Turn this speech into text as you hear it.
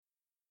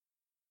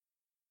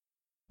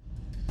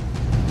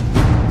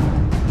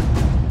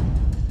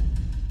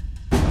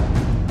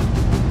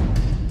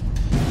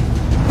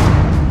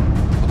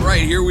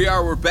right, here we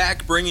are. We're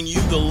back bringing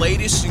you the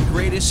latest and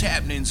greatest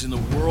happenings in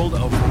the world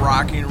of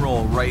rock and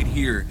roll right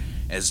here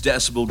as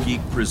Decibel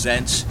Geek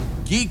presents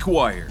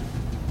Geekwire.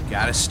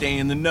 Gotta stay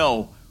in the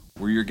know.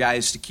 We're your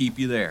guys to keep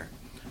you there.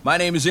 My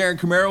name is Aaron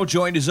Camaro,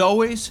 joined as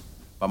always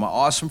by my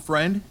awesome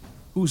friend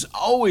who's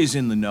always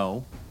in the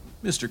know,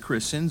 Mr.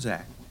 Chris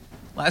Sinzak.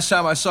 Last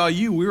time I saw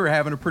you, we were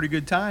having a pretty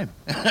good time.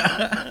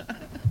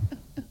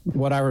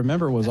 What I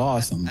remember was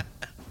awesome.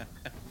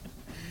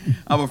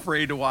 I'm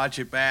afraid to watch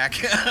it back.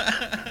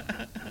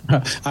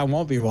 I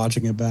won't be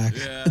watching it back.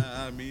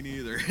 Yeah, me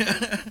neither.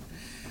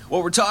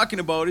 What we're talking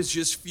about is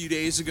just a few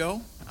days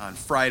ago, on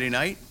Friday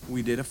night,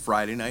 we did a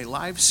Friday night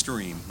live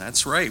stream.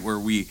 That's right, where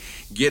we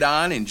get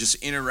on and just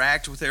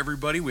interact with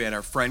everybody. We had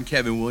our friend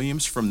Kevin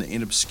Williams from the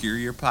In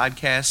Obscuria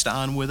podcast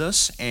on with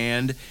us,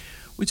 and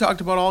we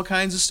talked about all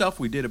kinds of stuff.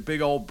 We did a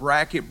big old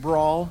bracket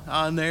brawl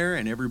on there,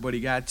 and everybody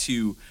got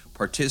to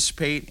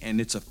participate,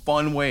 and it's a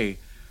fun way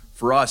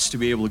for us to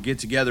be able to get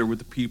together with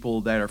the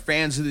people that are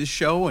fans of this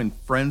show and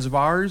friends of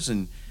ours,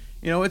 and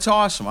it's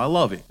awesome. I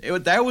love it.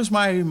 That was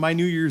my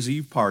New Year's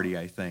Eve party,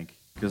 I think,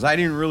 because I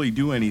didn't really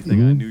do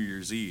anything on New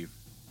Year's Eve,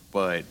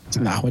 but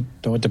I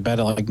went to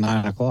bed at like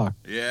 9 o'clock.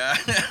 Yeah,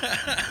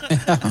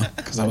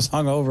 because I was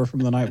hungover from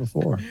the night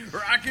before.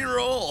 Rock and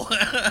roll.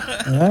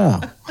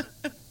 Yeah.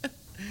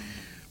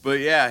 But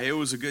yeah, it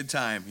was a good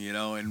time,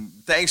 and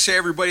thanks to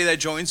everybody that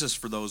joins us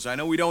for those. I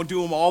know we don't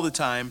do them all the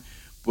time,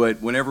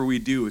 but whenever we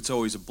do, it's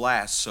always a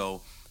blast.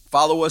 So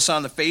follow us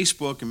on the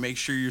Facebook and make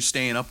sure you're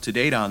staying up to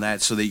date on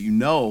that so that you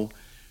know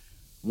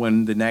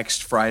when the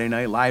next Friday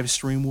night live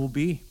stream will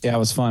be. Yeah, it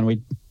was fun.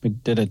 We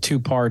did a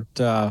 2-part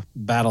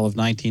battle of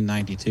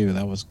 1992.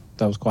 That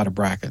was quite a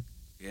bracket.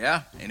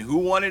 Yeah, and who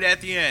won it at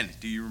the end?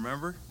 Do you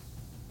remember?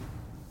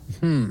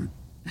 No,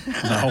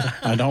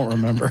 I don't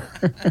remember.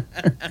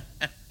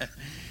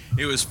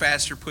 It was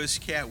Faster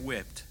Pussycat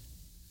Whipped.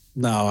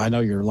 No, I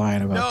know you're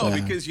lying about that.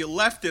 No, because you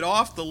left it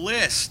off the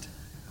list.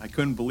 I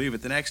couldn't believe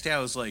it. The next day I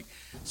was like,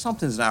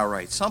 something's not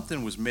right.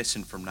 Something was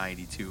missing from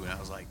 92. And I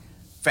was like,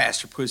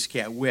 Faster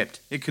Pussycat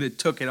Whipped. It could have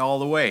took it all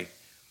the way.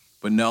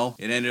 But no,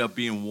 it ended up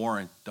being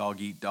Warrant, Dog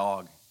Eat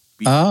Dog.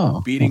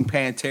 Beating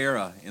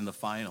Pantera in the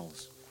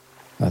finals.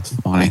 That's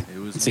funny.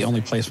 It's the only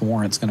place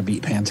Warrant's going to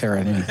beat Pantera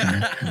at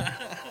anything.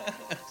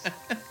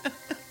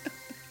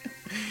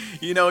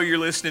 You're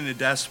listening to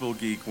Decibel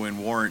Geek when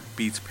Warrant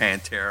beats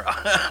Pantera.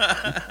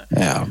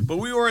 Yeah. But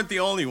we weren't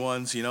the only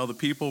ones. The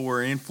people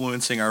were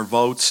influencing our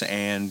votes,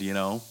 and,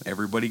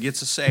 everybody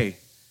gets a say.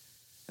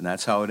 And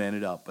that's how it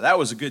ended up. But that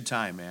was a good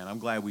time, man. I'm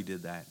glad we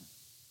did that.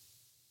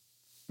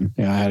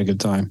 Yeah, I had a good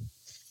time.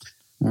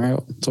 All right.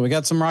 So we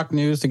got some rock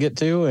news to get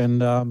to,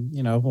 and,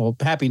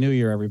 Happy New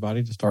Year,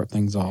 everybody, to start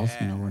things off.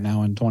 Yeah. We're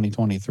now in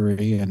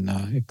 2023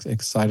 and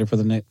excited for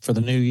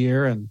the new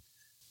year, and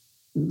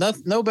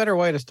no better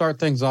way to start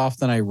things off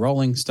than a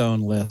Rolling Stone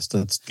list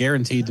that's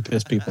guaranteed to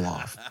piss people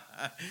off.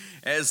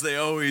 As they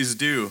always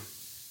do.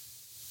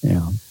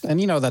 Yeah. And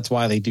that's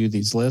why they do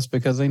these lists,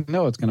 because they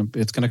know it's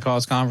gonna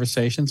cause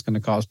conversation, it's gonna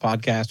cause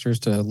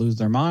podcasters to lose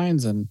their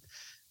minds, and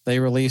they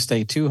released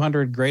a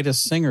 200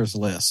 greatest singers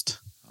list.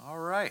 All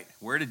right.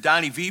 Where did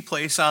Donnie V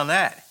place on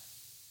that?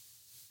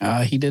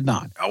 He did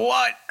not.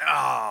 What?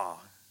 Oh,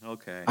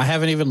 okay. I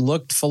haven't even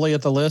looked fully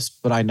at the list,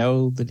 but I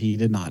know that he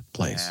did not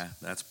place. Yeah,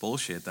 that's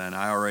bullshit then.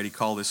 I already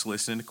call this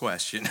list into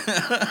question.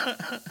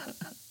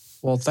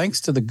 Well, thanks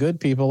to the good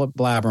people at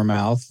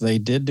Blabbermouth, they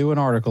did do an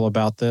article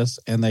about this,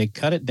 and they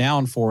cut it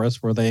down for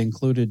us where they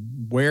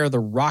included where the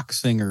rock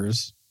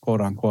singers, quote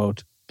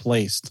unquote,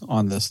 placed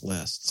on this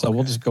list. So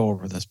We'll just go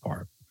over this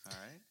part.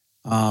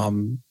 All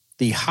right.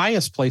 The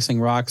highest placing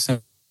rock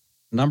singer,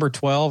 number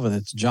 12, and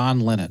it's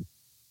John Lennon.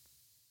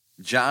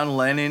 John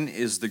Lennon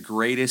is the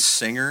greatest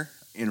singer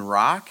in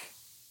rock?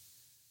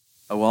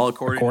 Well,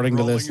 according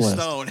to this Rolling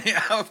Stone.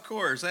 Yeah, of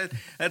course.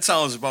 That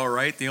sounds about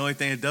right. The only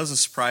thing that doesn't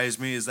surprise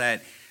me is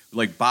that,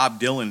 Bob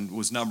Dylan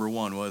was number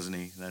 1, wasn't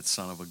he? That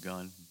son of a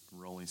gun,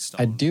 Rolling Stone.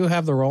 I do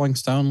have the Rolling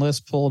Stone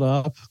list pulled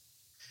up.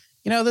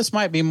 This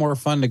might be more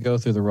fun to go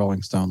through the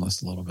Rolling Stone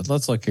list a little bit.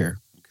 Let's look here.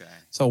 Okay.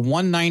 So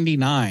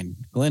 199,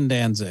 Glenn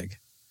Danzig.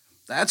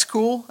 That's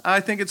cool.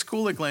 I think it's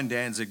cool that Glenn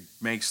Danzig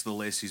makes the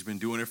list. He's been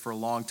doing it for a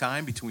long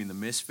time between the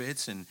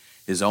Misfits and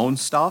his own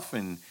stuff,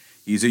 and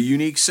he's a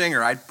unique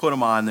singer. I'd put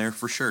him on there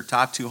for sure.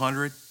 Top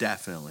 200,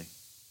 definitely.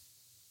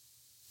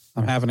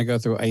 I'm having to go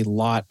through a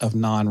lot of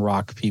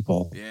non-rock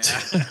people Yeah.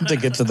 to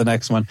get to the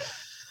next one.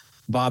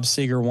 Bob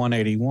Seger,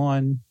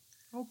 181.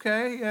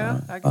 Okay, yeah,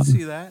 I can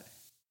see that.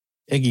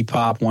 Iggy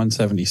Pop,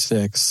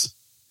 176.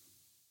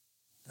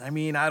 I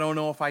mean, I don't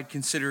know if I'd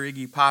consider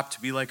Iggy Pop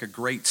to be a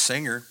great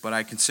singer, but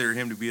I consider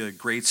him to be a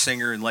great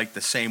singer in the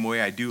same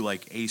way I do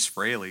Ace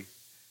Frehley,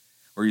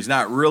 where he's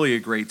not really a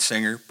great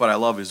singer, but I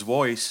love his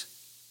voice.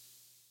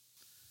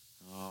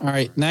 All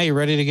right, now you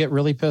ready to get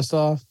really pissed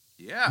off?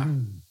 Yeah.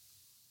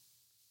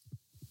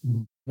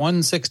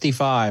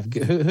 165.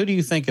 Who do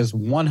you think is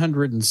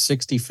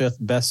 165th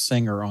best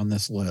singer on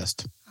this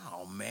list?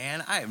 Oh,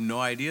 man, I have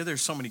no idea.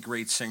 There's so many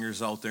great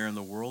singers out there in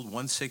the world.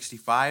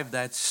 165,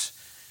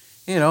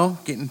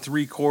 getting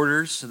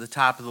 3/4 to the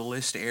top of the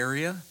list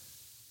area.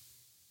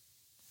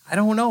 I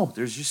don't know.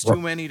 There's just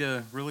too many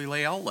to really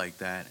lay out like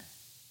that.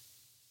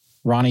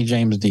 Ronnie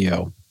James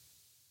Dio.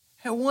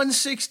 At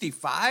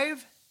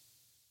 165?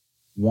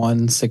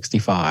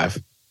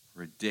 165.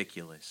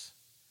 Ridiculous.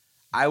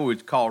 I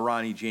would call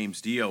Ronnie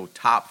James Dio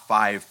top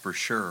 5 for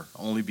sure,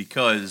 only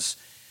because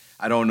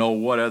I don't know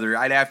what other...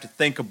 I'd have to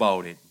think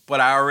about it, but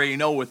I already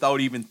know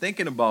without even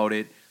thinking about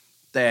it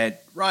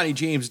that Ronnie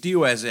James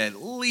Dio is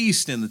at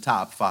least in the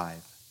top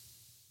 5.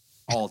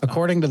 All time.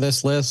 According to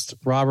this list,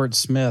 Robert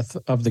Smith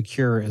of The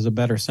Cure is a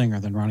better singer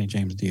than Ronnie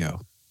James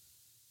Dio.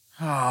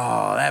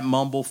 Oh, that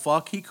mumble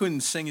fuck. He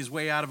couldn't sing his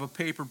way out of a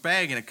paper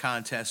bag in a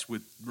contest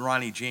with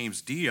Ronnie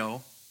James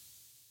Dio.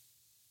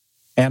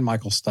 And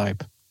Michael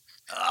Stipe.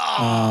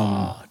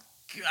 Oh,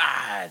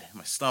 God.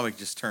 My stomach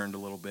just turned a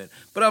little bit.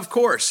 But of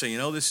course,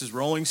 this is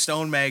Rolling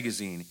Stone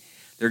magazine.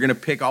 They're going to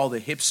pick all the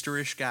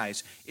hipsterish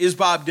guys. Is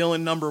Bob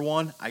Dylan number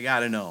 1? I got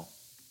to know.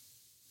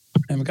 I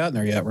haven't gotten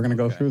there yet. We're going to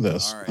go through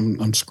this. Right.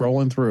 I'm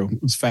scrolling through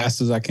as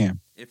fast as I can.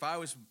 If I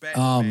was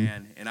betting,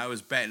 man, and I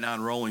was betting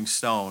on Rolling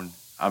Stone,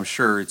 I'm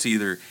sure it's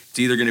either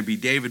going to be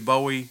David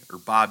Bowie or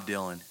Bob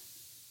Dylan.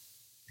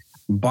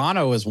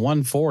 Bono is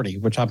 140,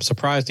 which I'm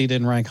surprised he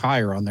didn't rank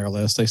higher on their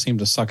list. They seem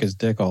to suck his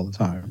dick all the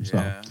time.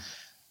 Yeah. So,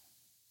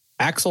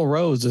 Axl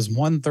Rose is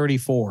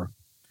 134.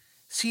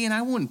 See, and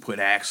I wouldn't put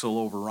Axl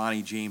over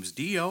Ronnie James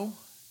Dio.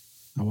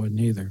 I wouldn't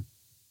either.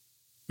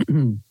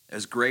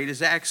 As great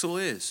as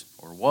Axl is,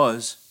 or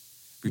was.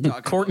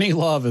 Courtney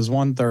Love is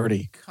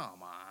 130.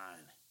 Come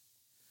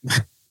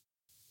on.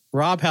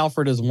 Rob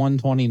Halford is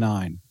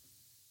 129.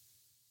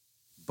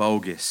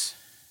 Bogus.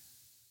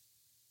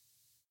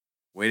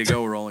 Way to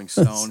go, Rolling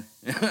Stone.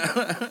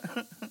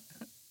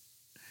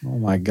 Oh,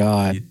 my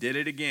God. You did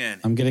it again.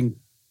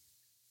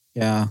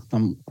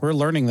 We're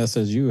learning this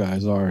as you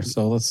guys are.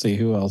 So let's see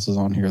who else is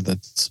on here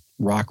that's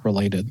rock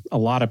related. A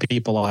lot of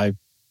people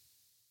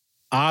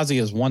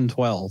Ozzy is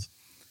 112.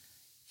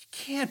 You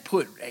can't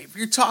put, if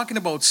you're talking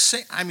about,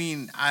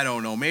 I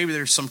don't know. Maybe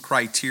there's some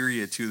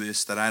criteria to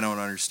this that I don't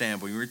understand.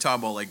 But when we're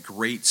talking about like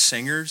great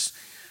singers,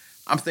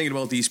 I'm thinking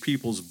about these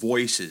people's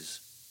voices.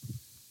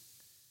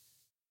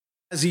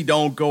 Ozzy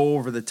don't go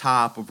over the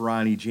top of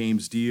Ronnie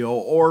James Dio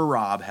or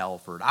Rob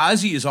Halford.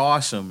 Ozzy is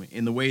awesome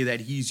in the way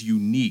that he's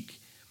unique.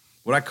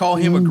 Would I call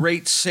him a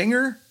great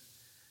singer?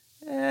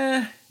 He's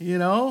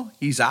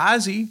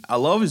Ozzy. I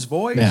love his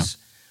voice,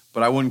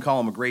 but I wouldn't call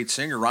him a great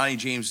singer. Ronnie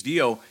James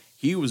Dio,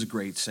 he was a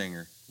great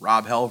singer.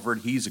 Rob Halford,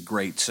 he's a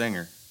great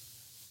singer.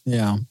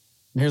 Yeah.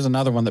 Here's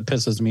another one that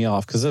pisses me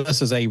off because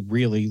this is a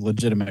really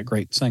legitimate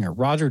great singer.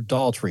 Roger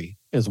Daltrey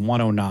is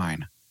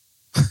 109.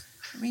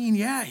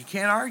 You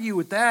can't argue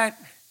with that.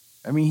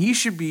 He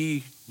should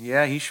be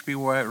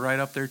right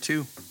up there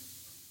too.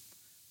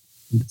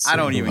 I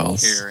don't even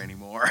care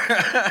anymore.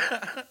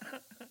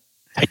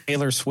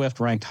 Taylor Swift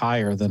ranked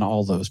higher than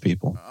all those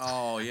people.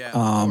 Oh, yeah,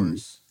 of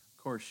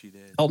course she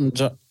did.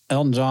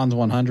 Elton John's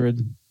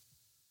 100.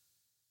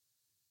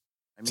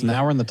 So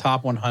now we're in the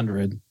top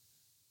 100.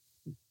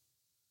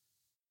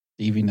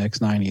 Stevie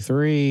Nicks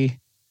 93.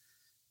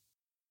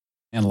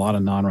 And a lot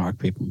of non-rock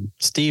people.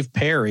 Steve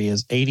Perry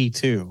is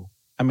 82.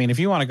 If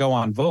you want to go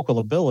on vocal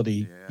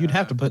ability, you'd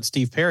have to put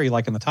Steve Perry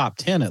like in the top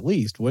 10 at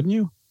least, wouldn't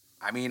you?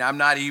 I'm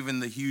not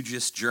even the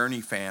hugest Journey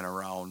fan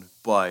around,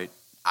 but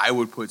I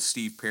would put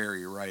Steve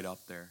Perry right up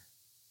there.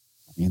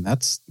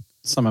 That's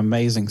some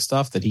amazing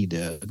stuff that he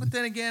did. But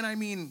then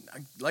again,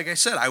 like I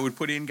said, I would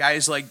put in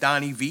guys like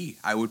Donnie V.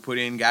 I would put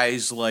in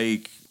guys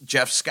like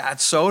Jeff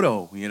Scott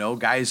Soto,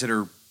 guys that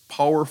are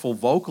powerful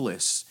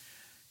vocalists.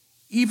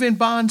 Even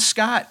Bon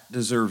Scott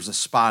deserves a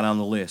spot on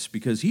the list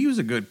because he was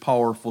a good,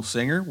 powerful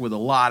singer with a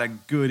lot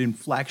of good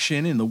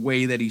inflection in the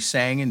way that he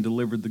sang and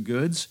delivered the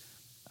goods.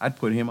 I'd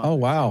put him up. Oh,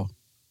 wow.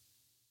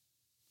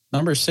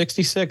 Number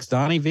 66,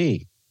 Donnie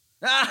V.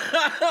 I'm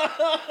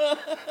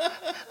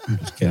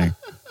just kidding. It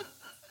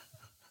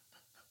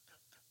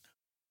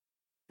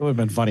would have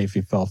been funny if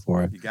you fell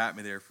for it. You got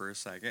me there for a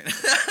second.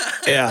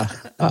 Yeah.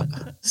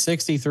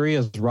 63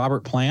 is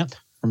Robert Plant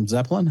from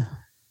Zeppelin.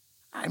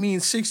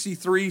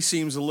 63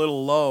 seems a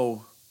little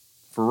low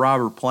for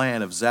Robert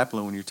Plant of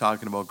Zeppelin when you're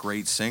talking about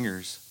great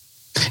singers.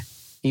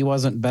 He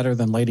wasn't better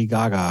than Lady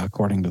Gaga,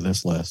 according to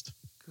this list.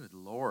 Good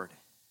Lord.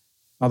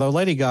 Although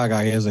Lady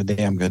Gaga is a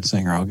damn good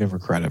singer. I'll give her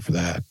credit for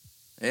that.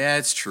 Yeah,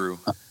 it's true.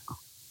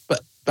 But,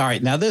 all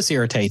right, now this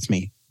irritates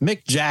me.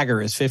 Mick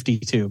Jagger is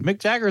 52. Mick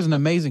Jagger is an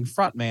amazing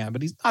frontman,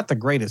 but he's not the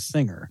greatest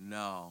singer.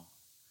 No,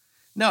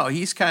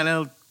 he's kind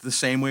of the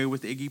same way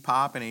with Iggy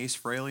Pop and Ace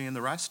Frehley and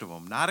the rest of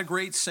them. Not a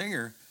great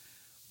singer,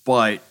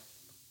 but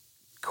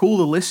cool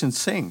to listen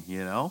sing,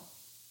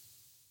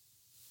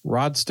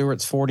 Rod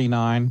Stewart's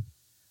 49.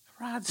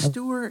 Rod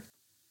Stewart.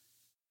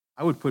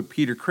 I would put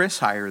Peter Criss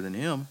higher than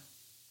him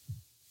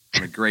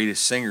on the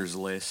greatest singers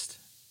list.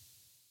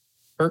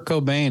 Kurt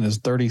Cobain is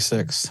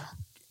 36.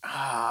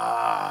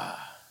 I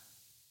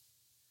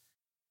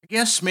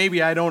guess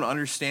maybe I don't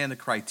understand the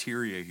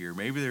criteria here.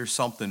 Maybe there's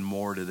something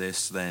more to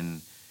this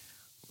than,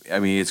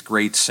 it's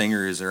great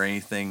singer. Is there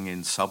anything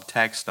in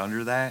subtext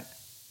under that?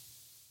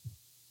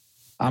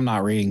 I'm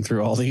not reading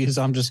through all these.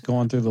 I'm just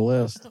going through the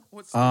list.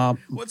 What's the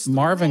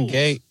Marvin rules?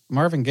 Gaye.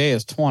 Marvin Gaye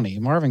is 20.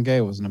 Marvin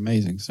Gaye was an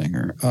amazing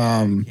singer.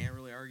 Yeah, you can't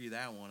really argue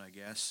that one, I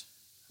guess.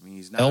 I mean,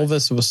 he's not.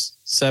 Elvis was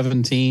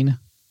 17.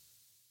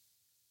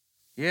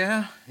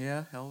 Yeah,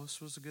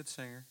 Elvis was a good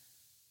singer.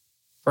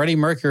 Freddie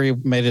Mercury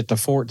made it to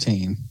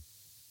 14.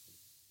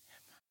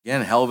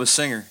 Again, hell of a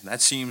singer.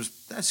 That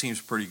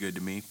seems pretty good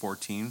to me.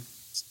 14.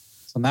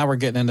 So now we're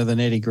getting into the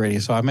nitty gritty.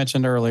 So I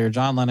mentioned earlier,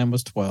 John Lennon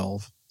was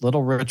 12.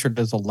 Little Richard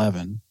is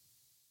 11.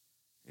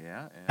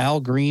 Yeah. Al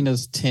Green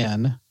is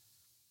 10.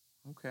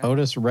 Okay.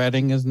 Otis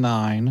Redding is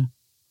 9.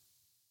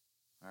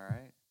 All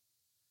right.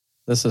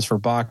 This is for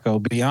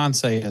Baco.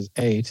 Beyonce is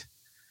 8.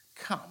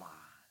 Come on.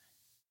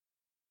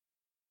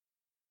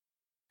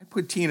 I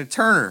put Tina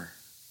Turner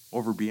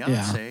over Beyonce.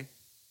 Yeah.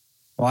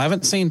 Well, I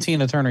haven't seen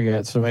Tina Turner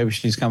yet, so maybe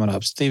she's coming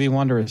up. Stevie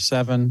Wonder is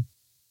 7.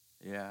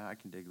 Yeah, I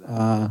can dig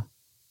that.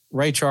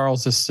 Ray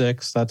Charles is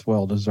 6. That's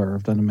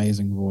well-deserved. An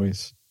amazing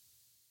voice.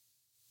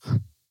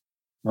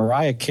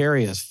 Mariah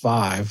Carey is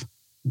 5.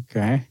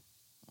 Okay.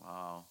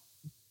 Wow.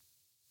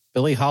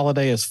 Billie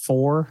Holiday is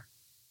 4.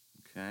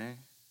 Okay.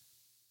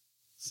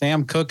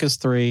 Sam Cooke is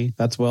 3.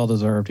 That's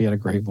well-deserved. He had a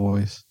great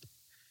voice.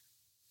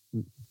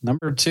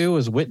 Number 2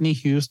 is Whitney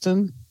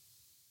Houston.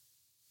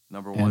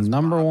 Number one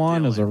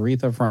Bob is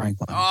Aretha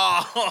Franklin.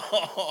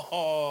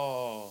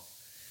 Oh.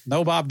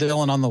 No Bob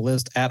Dylan on the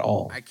list at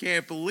all. I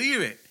can't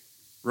believe it.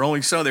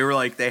 Rolling Stone,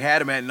 they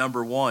had him at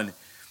number 1.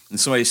 And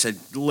somebody said,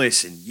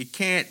 listen, you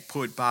can't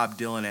put Bob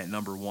Dylan at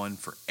number 1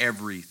 for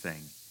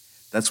everything.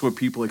 That's what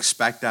people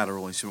expect out of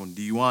Rolling Stone.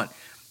 Do you want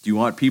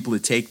people to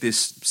take this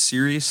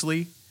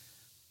seriously?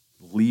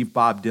 Leave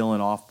Bob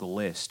Dylan off the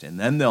list. And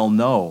then they'll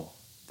know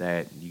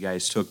that you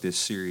guys took this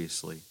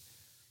seriously.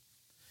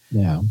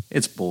 Yeah.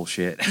 It's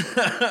bullshit.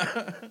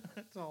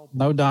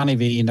 No Donnie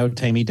V, no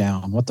Tammy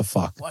Down. What the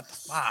fuck? What the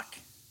fuck?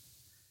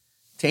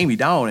 Tammy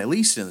Down, at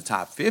least in the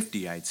top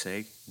 50, I'd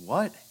say.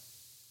 What?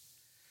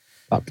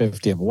 Top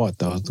 50 of what,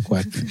 though, is the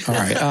question. All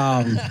right.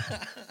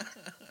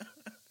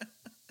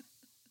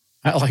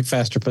 I like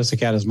Faster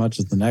Pussycat as much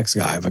as the next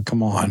guy, but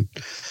come on.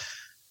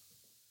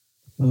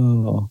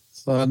 Oh.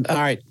 So, all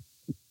right.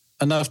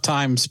 Enough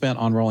time spent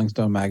on Rolling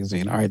Stone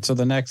magazine. All right, so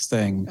the next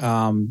thing.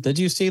 Did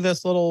you see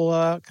this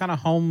little kind of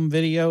home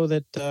video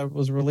that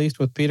was released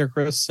with Peter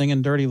Criss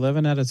singing Dirty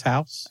Living at his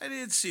house? I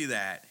did see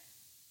that.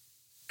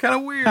 Kind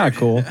of weird. Kind of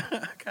cool.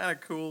 Kind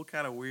of cool,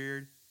 kind of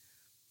weird.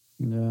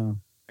 Yeah.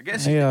 I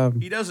guess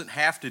he doesn't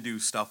have to do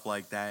stuff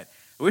like that.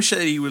 I wish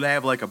that he would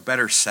have like a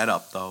better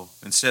setup, though.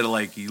 Instead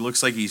of he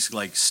looks like he's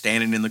like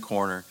standing in the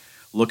corner,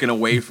 looking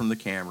away from the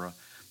camera.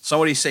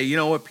 Somebody say, you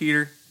know what,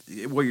 Peter?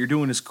 What you're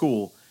doing is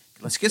cool.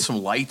 Let's get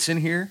some lights in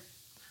here.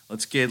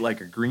 Let's get like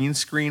a green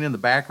screen in the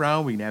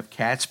background. We can have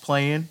cats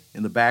playing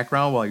in the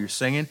background while you're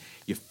singing.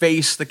 You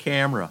face the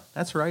camera.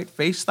 That's right.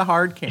 Face the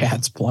hard camera.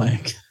 Cats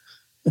playing.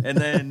 And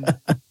then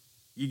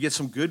you get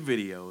some good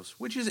videos,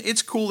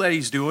 it's cool that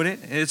he's doing it.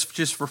 It's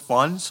just for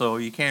fun, so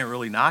you can't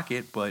really knock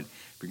it. But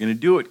if you're going to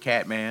do it,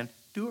 Catman,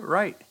 do it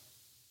right.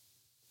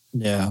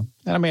 Yeah.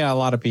 And I mean, a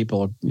lot of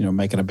people are,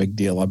 making a big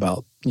deal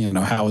about,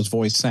 how his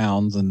voice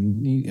sounds.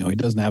 And, he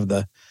doesn't have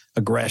the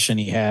aggression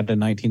he had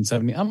in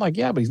 1970. I'm like,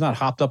 yeah, but he's not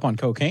hopped up on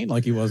cocaine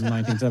like he was in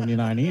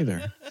 1979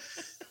 either.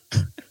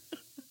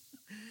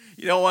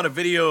 You don't want a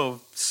video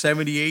of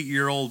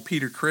 78-year-old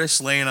Peter Criss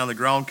laying on the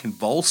ground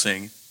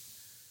convulsing.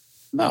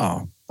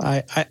 No,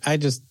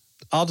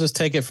 I'll just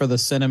take it for the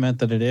sentiment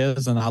that it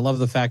is. And I love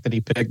the fact that he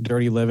picked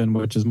Dirty Living,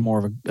 which is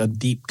more of a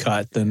deep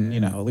cut than,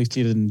 at least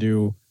he didn't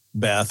do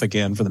Beth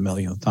again for the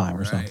millionth time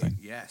or something.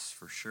 Yes,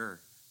 for sure.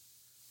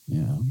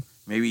 Yeah.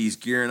 Maybe he's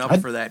gearing up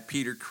for that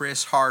Peter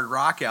Criss hard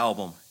rock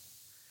album.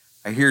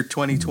 I hear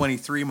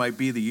 2023 might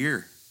be the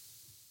year.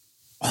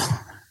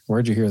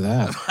 Where'd you hear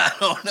that? I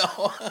don't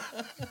know.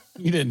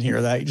 You didn't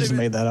hear that. You just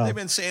made that up. They've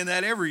been saying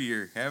that every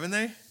year, haven't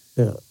they?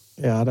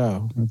 Yeah, I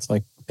know. It's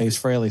like Ace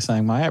Frehley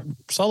saying, my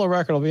solo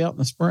record will be out in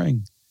the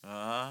spring.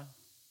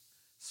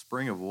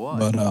 Spring of what?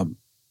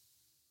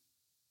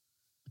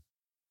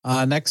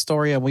 But next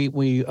story,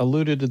 we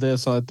alluded to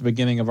this at the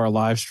beginning of our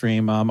live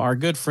stream. Our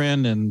good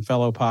friend and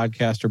fellow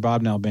podcaster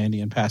Bob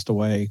Nalbandian passed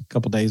away a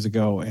couple days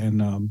ago,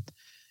 and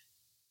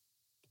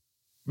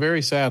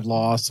very sad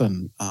loss.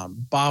 And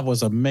Bob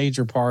was a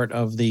major part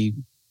of the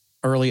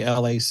early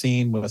LA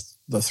scene with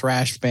the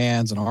thrash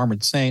bands and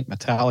Armored Saint,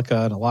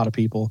 Metallica, and a lot of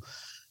people.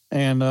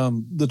 And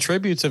the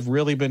tributes have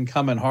really been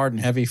coming hard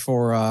and heavy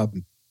for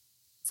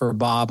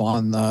Bob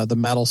on the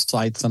metal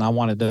sites. And I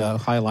wanted to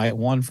highlight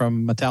one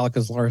from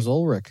Metallica's Lars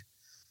Ulrich,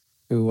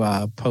 who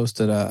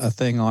posted a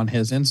thing on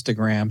his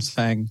Instagram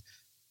saying,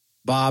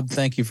 Bob,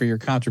 thank you for your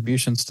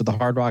contributions to the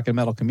hard rock and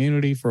metal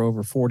community for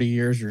over 40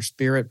 years. Your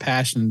spirit,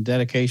 passion, and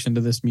dedication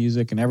to this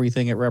music and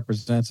everything it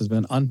represents has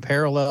been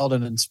unparalleled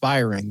and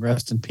inspiring.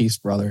 Rest in peace,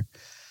 brother.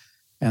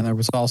 And there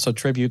was also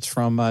tributes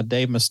from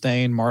Dave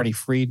Mustaine, Marty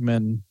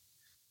Friedman,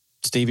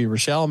 Stevie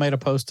Rochelle made a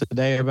post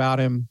today about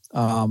him.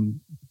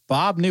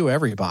 Bob knew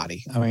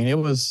everybody. I mean, it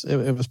was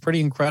pretty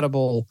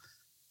incredible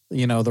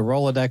the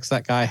Rolodex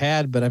that guy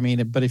had. But I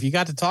mean, but if you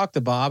got to talk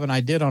to Bob, and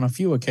I did on a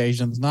few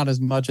occasions, not as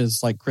much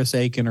as like Chris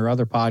Aiken or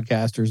other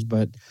podcasters,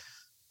 but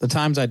the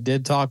times I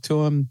did talk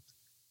to him,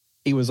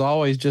 he was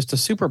always just a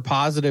super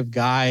positive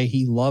guy.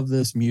 He loved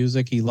this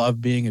music. He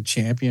loved being a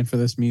champion for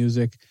this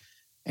music,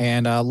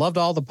 and loved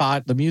all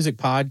the music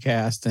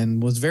podcast,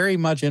 and was very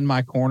much in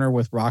my corner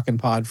with Rockin'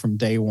 Pod from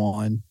day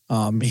one.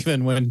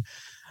 Even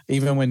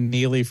when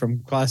Neely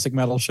from Classic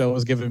Metal Show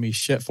was giving me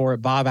shit for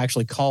it, Bob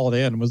actually called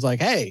in and was like,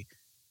 "Hey,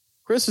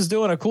 Chris is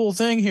doing a cool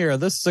thing here.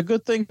 This is a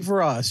good thing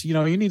for us.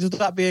 You need to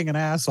stop being an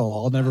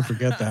asshole." I'll never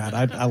forget that.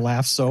 I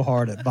laughed so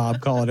hard at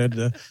Bob calling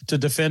in to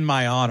defend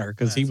my honor,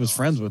 because he was awesome.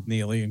 Friends with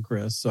Neely and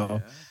Chris.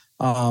 So,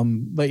 yeah.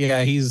 But yeah,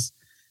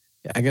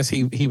 I guess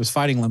he was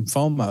fighting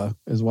lymphoma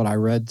is what I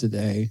read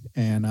today.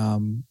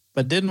 And,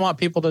 but didn't want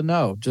people to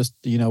know, just,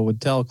 would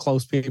tell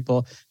close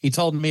people. He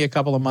told me a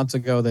couple of months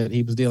ago that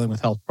he was dealing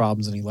with health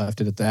problems, and he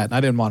left it at that. And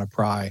I didn't want to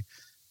pry.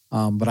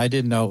 But I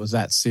didn't know it was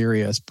that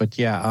serious. But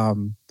yeah,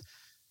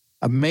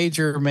 a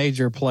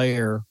major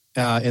player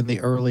in the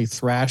early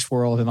thrash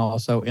world, and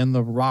also in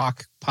the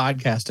rock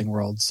podcasting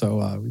world.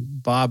 So,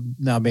 Bob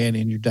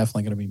Nalbandian, you're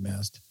definitely going to be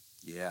missed.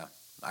 Yeah.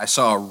 I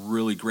saw a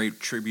really great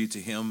tribute to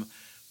him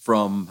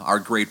from our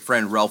great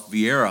friend Ralph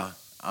Vieira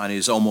on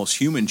his Almost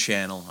Human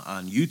channel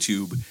on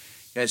YouTube. You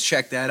guys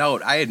check that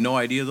out. I had no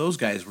idea those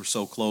guys were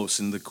so close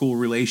and the cool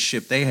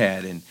relationship they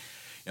had. And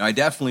I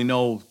definitely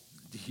know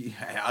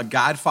a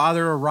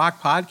godfather of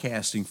rock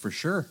podcasting for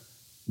sure.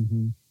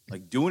 Mm-hmm.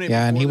 Like doing it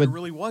before there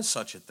really was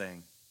such a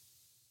thing.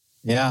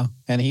 Yeah,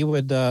 and he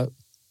would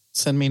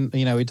send me,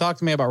 he talked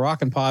to me about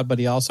Rockin' Pod, but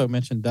he also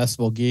mentioned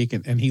Decibel Geek,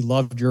 and he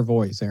loved your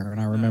voice, Aaron.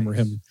 I remember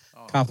him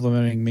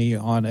complimenting me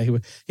on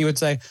it. He would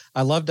say,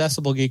 "I love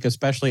Decibel Geek,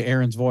 especially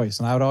Aaron's voice."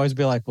 And I would always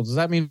be like, "Well, does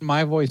that mean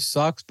my voice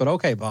sucks?" But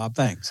okay, Bob,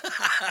 thanks.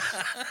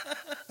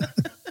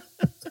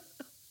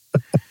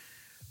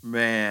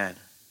 Man,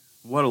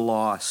 what a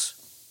loss.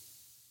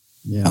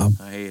 Yeah.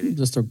 I hate it.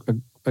 Just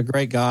a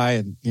great guy,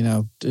 and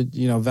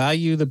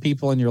value the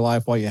people in your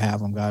life while you have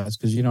them, guys,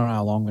 because you don't know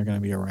how long they're going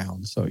to be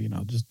around. So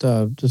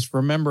just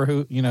remember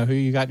who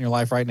you got in your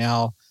life right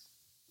now.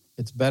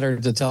 It's better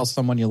to tell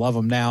someone you love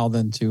them now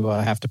than to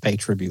have to pay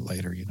tribute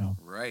later.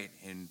 Right,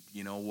 and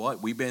you know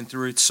what? We've been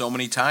through it so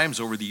many times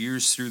over the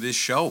years through this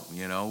show.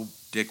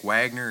 Dick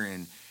Wagner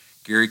and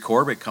Gary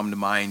Corbett come to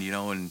mind.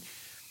 And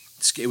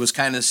it was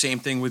kind of the same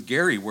thing with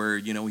Gary, where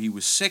he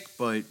was sick,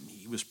 but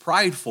he was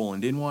prideful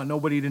and didn't want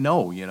nobody to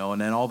know,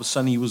 and then all of a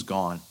sudden he was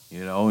gone,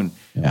 and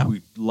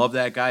we love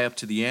that guy up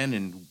to the end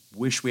and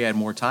wish we had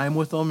more time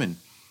with him. And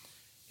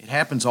it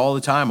happens all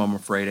the time, I'm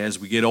afraid, as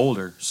we get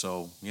older.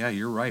 So, yeah,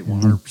 you're right,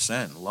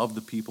 100%. Love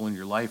the people in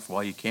your life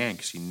while you can,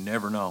 because you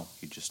never know.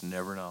 You just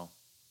never know.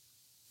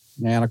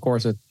 And, of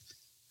course, a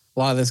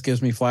lot of this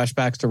gives me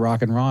flashbacks to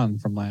Rock and Ron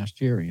from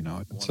last year.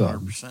 It's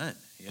 100%.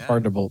 Yeah.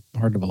 Hard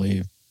to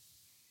believe.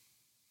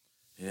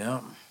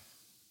 Yeah.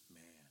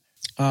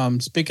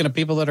 Speaking of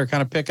people that are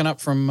kind of picking up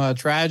from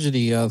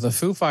tragedy, the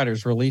Foo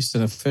Fighters released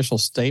an official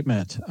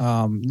statement.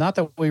 Not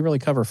that we really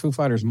cover Foo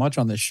Fighters much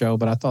on this show,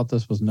 but I thought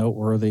this was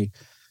noteworthy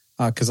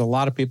because a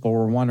lot of people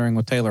were wondering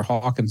with Taylor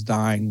Hawkins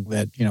dying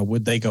that,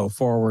 would they go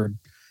forward?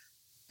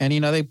 And,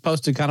 they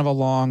posted kind of a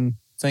long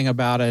thing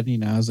about it,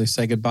 as they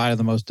say goodbye to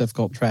the most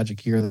difficult,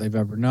 tragic year that they've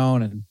ever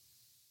known and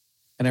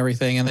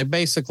everything. And they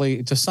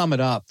basically, to sum it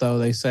up, though,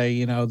 they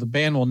say, the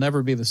band will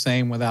never be the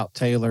same without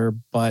Taylor,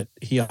 but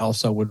he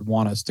also would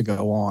want us to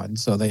go on.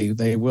 So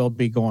they will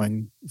be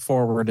going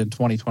forward in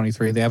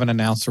 2023. They haven't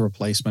announced a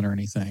replacement or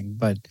anything,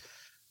 but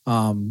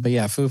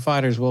yeah, Foo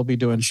Fighters will be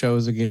doing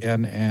shows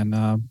again. And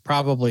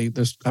probably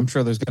I'm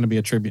sure there's going to be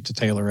a tribute to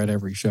Taylor at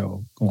every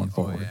show going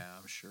forward. Yeah,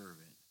 I'm sure of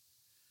it.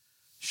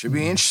 Should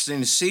be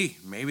interesting to see.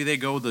 Maybe they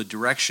go the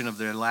direction of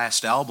their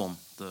last album,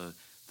 the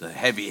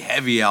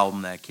heavy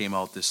album that came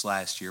out this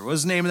last year. What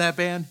was the name of that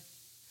band?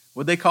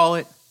 What'd they call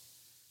it?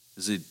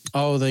 Is it?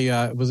 Oh,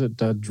 was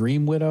it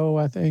Dream Widow,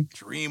 I think?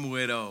 Dream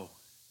Widow.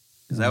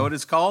 Is that what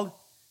it's called?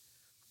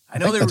 I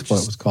know that's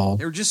what it was called.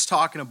 They were just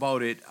talking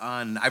about it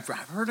on, I've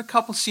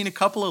seen a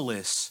couple of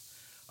lists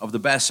of the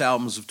best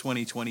albums of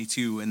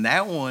 2022, and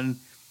that one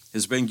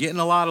has been getting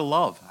a lot of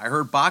love. I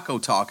heard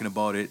Baco talking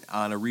about it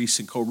on a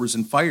recent Cobras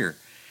and Fire,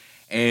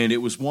 and it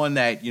was one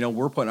that,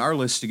 we're putting our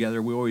list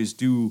together. We always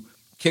do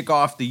kick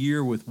off the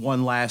year with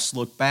one last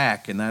look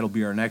back, and that'll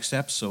be our next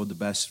episode, the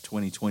best of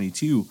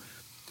 2022.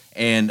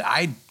 And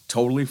I'd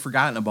totally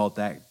forgotten about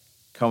that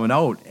coming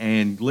out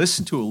and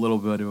listened to a little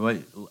bit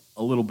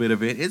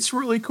of it. It's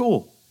really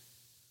cool.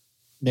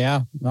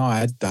 Yeah, no,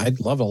 I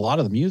loved a lot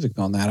of the music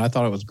on that. I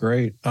thought it was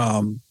great.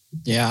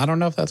 Yeah, I don't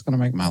know if that's going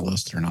to make my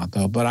list or not,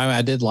 though, but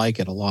I did like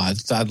it a lot.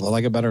 I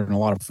like it better than a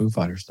lot of Foo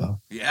Fighters stuff.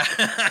 Yeah.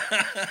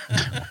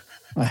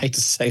 I hate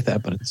to say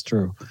that, but it's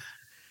true.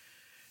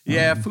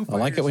 Yeah, Foo Fighters. I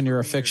like it when you're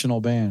a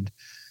fictional band.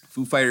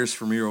 Foo Fighters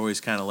for me are always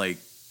kind of like,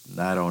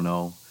 I don't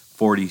know,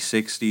 40,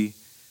 60,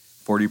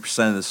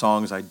 40% of the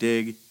songs I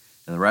dig,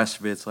 and the rest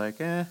of it's like,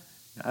 I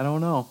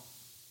don't know.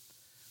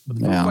 But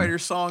the Foo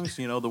Fighters songs,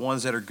 the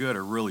ones that are good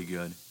are really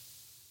good.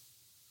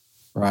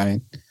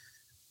 Right.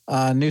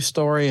 New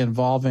story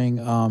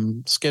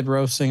involving Skid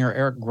Row singer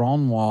Eric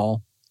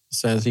Gronwall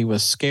says he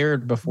was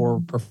scared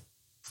before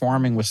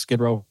performing with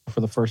Skid Row for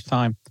the first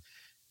time.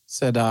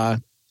 Said,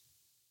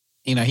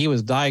 he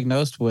was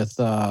diagnosed with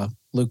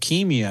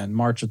leukemia in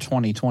March of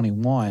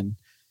 2021.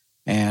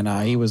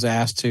 And he was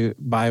asked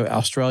by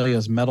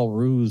Australia's Metal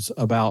Ruse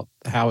about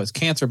how his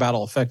cancer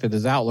battle affected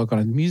his outlook on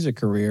his music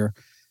career.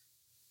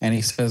 And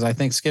he says, I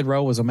think Skid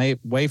Row was a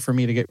way for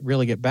me to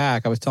really get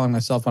back. I was telling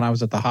myself when I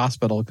was at the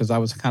hospital, because I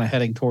was kind of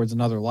heading towards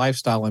another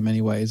lifestyle in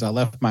many ways. I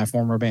left my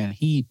former band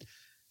Heat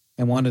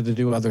and wanted to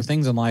do other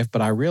things in life.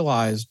 But I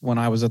realized when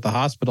I was at the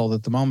hospital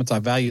that the moments I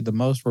valued the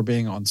most were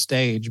being on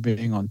stage,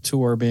 being on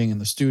tour, being in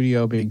the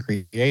studio, being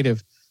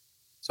creative.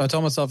 So I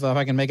told myself that if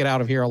I can make it out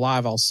of here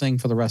alive, I'll sing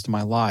for the rest of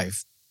my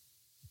life.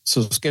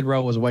 So Skid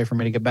Row was a way for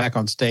me to get back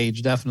on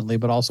stage, definitely,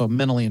 but also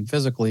mentally and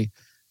physically,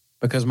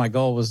 because my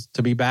goal was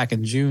to be back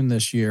in June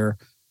this year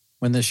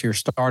when this year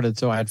started.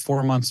 So I had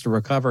 4 months to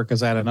recover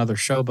because I had another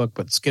show book,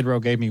 but Skid Row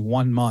gave me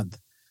 1 month.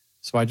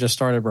 So I just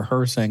started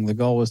rehearsing. The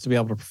goal was to be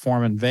able to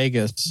perform in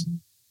Vegas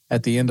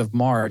at the end of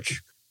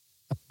March.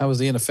 That was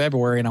the end of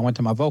February, and I went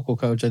to my vocal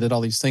coach. I did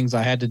all these things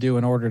I had to do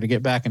in order to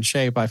get back in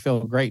shape. I feel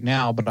great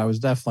now, but I was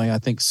definitely, I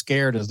think,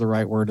 scared is the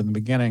right word in the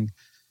beginning,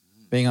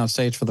 being on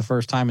stage for the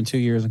first time in 2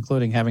 years,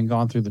 including having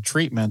gone through the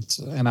treatments.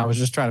 And I was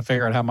just trying to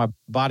figure out how my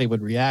body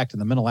would react and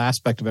the mental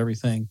aspect of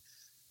everything,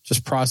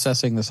 just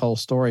processing this whole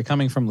story.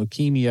 Coming from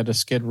leukemia to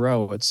Skid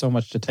Row, it's so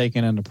much to take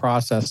in and to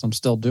process. I'm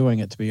still doing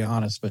it, to be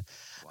honest. But,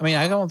 I mean,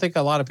 I don't think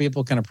a lot of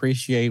people can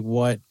appreciate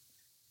what,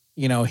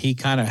 he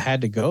kind of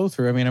had to go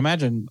through. I mean,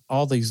 imagine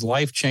all these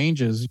life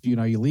changes. You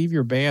leave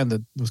your band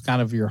that was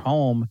kind of your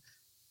home.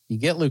 You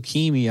get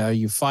leukemia.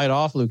 You fight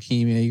off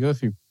leukemia. You go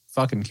through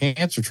fucking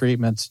cancer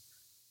treatments.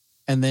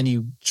 And then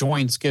you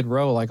join Skid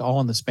Row like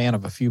all in the span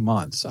of a few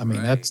months. I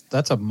mean, right.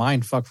 that's a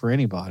mind fuck for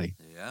anybody.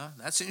 Yeah,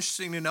 that's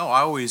interesting to know.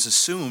 I always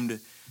assumed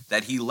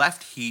that he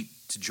left Heat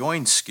to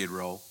join Skid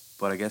Row,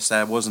 but I guess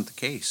that wasn't the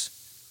case.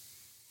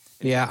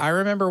 Yeah, I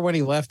remember when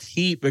he left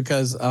Heat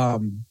because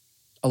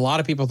a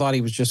lot of people thought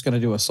he was just going to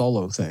do a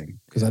solo thing.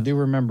 Because I do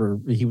remember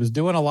he was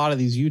doing a lot of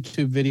these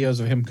YouTube videos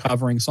of him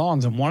covering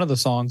songs, and one of the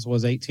songs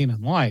was 18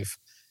 in Life.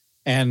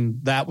 And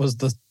that was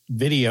the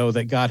video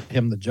that got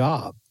him the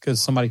job,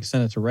 because somebody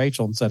sent it to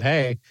Rachel and said,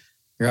 hey,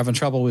 you're having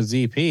trouble with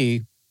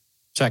ZP,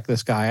 check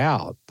this guy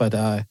out. But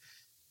I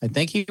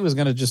think he was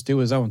going to just do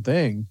his own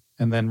thing,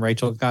 and then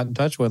Rachel got in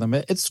touch with him.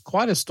 It's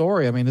quite a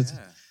story. I mean,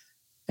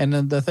 and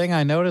then the thing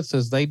I noticed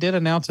is they did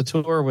announce a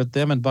tour with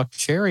them and Buck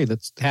Cherry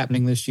that's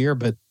happening this year,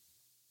 but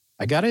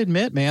I got to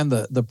admit, man,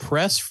 the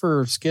press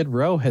for Skid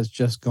Row has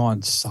just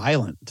gone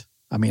silent.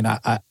 I mean,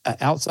 I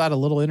outside of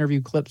little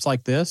interview clips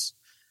like this,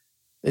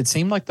 it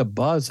seemed like the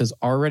buzz has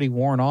already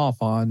worn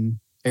off on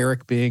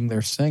Eric being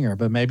their singer,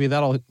 but maybe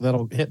that'll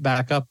hit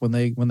back up when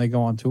they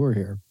go on tour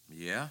here.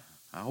 Yeah,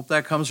 I hope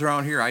that comes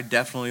around here. I'd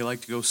definitely like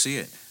to go see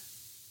it.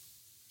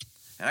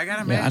 And I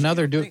gotta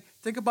imagine,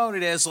 think about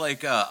it as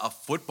like a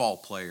football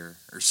player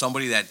or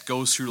somebody that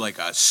goes through like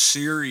a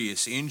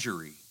serious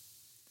injury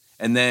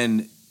and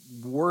then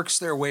works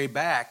their way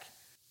back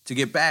to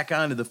get back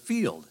onto the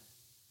field.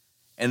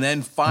 And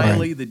then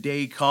finally the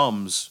day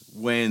comes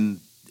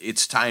when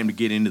it's time to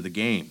get into the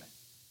game.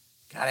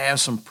 Got to have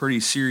some pretty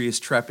serious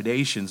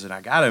trepidations, and I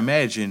got to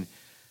imagine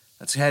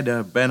that's had to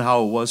have been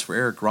how it was for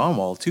Eric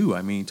Gronwall, too.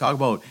 I mean, talk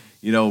about,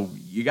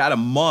 you got a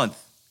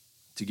month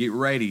to get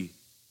ready.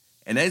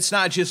 And it's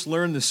not just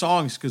learn the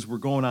songs because we're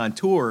going on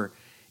tour.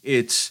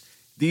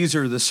 These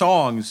are the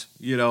songs,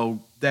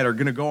 that are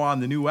going to go on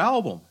the new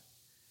album.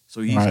 So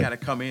he's got to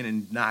come in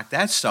and knock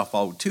that stuff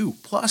out, too,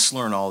 plus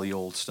learn all the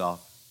old stuff.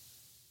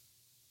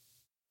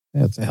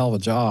 Yeah, it's a hell of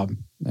a job.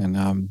 And,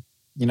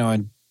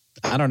 and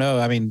I don't know.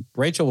 I mean,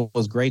 Rachel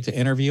was great to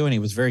interview, and he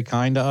was very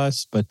kind to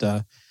us. But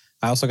I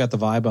also got the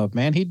vibe of,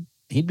 man,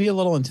 he'd be a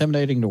little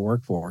intimidating to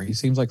work for. He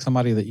seems like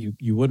somebody that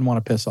you wouldn't want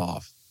to piss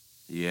off.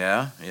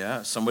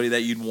 Yeah. Somebody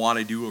that you'd want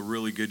to do a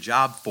really good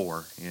job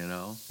for,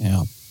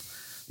 Yeah.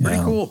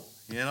 Pretty cool.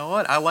 You know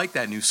what? I like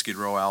that new Skid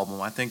Row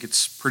album. I think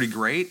it's pretty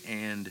great,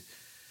 and,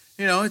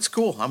 it's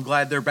cool. I'm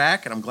glad they're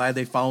back, and I'm glad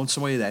they found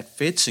somebody that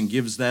fits and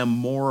gives them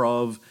more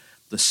of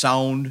the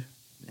sound.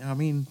 I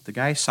mean, the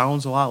guy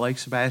sounds a lot like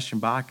Sebastian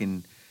Bach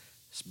in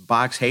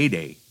Bach's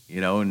heyday,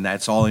 and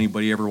that's all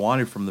anybody ever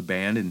wanted from the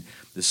band. And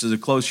this is as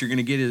close you're going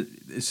to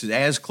get. This is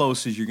as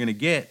close as you're going to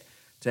get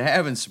to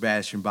having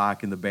Sebastian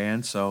Bach in the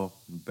band. So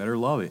you better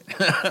love it.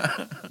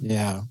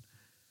 Yeah,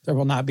 there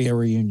will not be a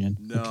reunion.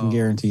 No, I can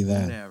guarantee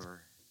that.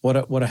 Never.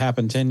 What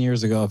happened 10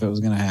 years ago if it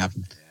was going to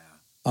happen?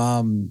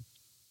 Yeah.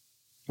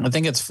 I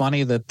think it's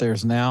funny that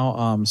there's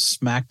now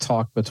smack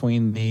talk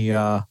between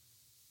the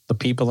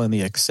people in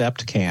the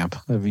Accept camp.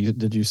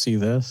 Did you see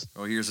this?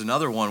 Well, here's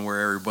another one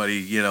where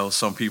everybody,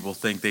 some people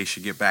think they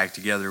should get back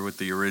together with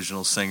the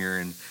original singer,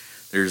 and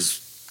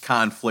there's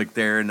conflict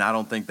there, and I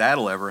don't think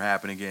that'll ever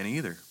happen again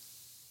either.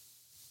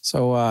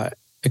 So,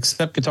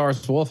 Accept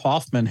guitarist Wolf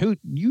Hoffman, who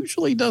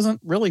usually doesn't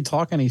really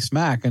talk any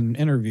smack in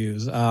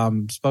interviews,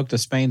 spoke to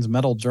Spain's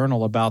Metal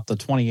Journal about the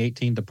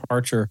 2018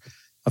 departure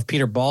of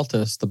Peter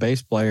Baltus, the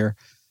bass player.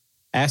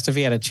 Asked if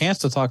he had a chance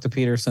to talk to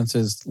Peter since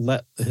his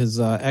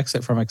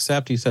exit from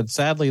Accept, he said,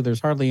 "Sadly, there's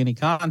hardly any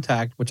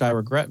contact, which I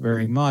regret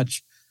very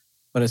much.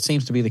 But it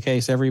seems to be the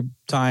case every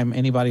time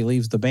anybody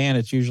leaves the band.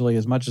 It's usually,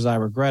 as much as I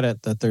regret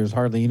it, that there's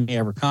hardly any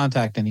ever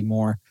contact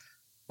anymore,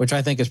 which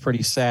I think is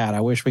pretty sad.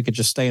 I wish we could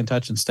just stay in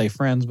touch and stay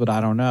friends, but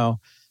I don't know.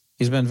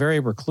 He's been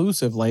very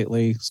reclusive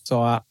lately,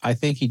 so I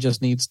think he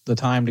just needs the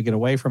time to get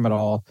away from it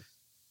all.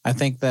 I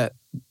think that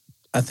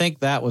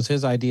was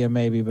his idea,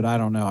 maybe, but I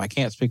don't know. I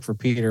can't speak for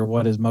Peter,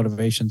 what his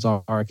motivations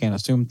are. I can't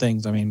assume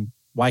things. I mean,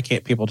 why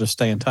can't people just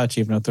stay in touch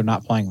even if they're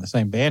not playing in the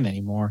same band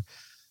anymore?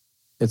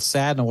 It's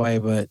sad in a way,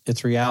 but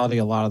it's reality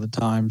a lot of the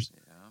times.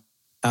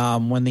 Yeah.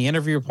 When the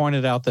interviewer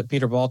pointed out that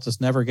Peter Baltus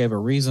never gave a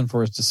reason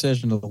for his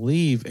decision to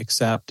leave,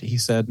 except he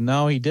said,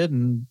 no, he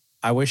didn't.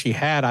 I wish he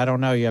had. I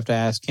don't know. You have to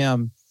ask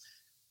him.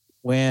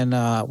 When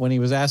he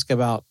was asked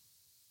about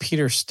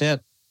Peter's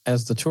stint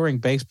as the touring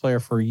bass player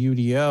for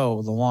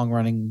UDO, the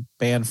long-running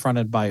band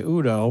fronted by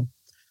Udo,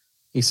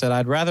 he said,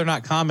 I'd rather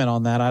not comment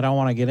on that. I don't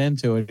want to get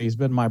into it. He's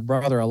been my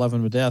brother. I love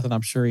him to death, and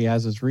I'm sure he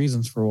has his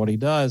reasons for what he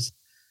does.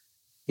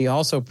 He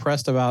also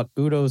pressed about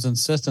Udo's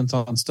insistence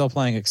on still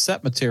playing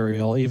Accept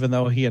material, even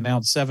though he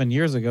announced 7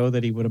 years ago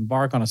that he would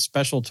embark on a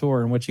special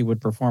tour in which he would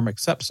perform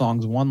Accept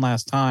songs one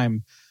last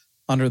time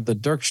under the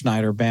Dirk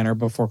Schneider banner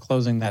before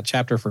closing that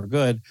chapter for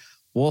good.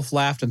 Wolf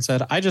laughed and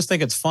said, I just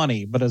think it's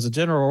funny, but as a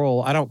general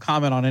rule, I don't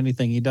comment on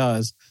anything he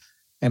does,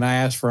 and I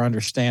ask for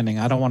understanding.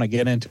 I don't want to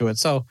get into it.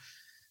 So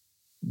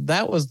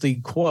that was the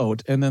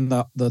quote. And then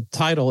the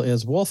title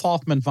is, Wolf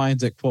Hoffman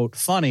finds it, quote,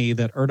 funny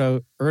that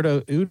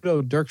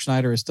Udo Dirk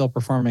Schneider is still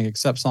performing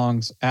Accept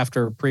songs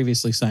after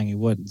previously saying he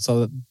wouldn't.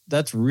 So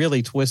that's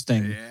really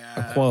twisting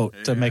a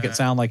quote to make it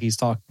sound like he's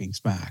talking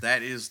smack.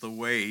 That is the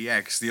way,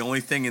 because the only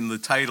thing in the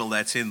title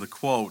that's in the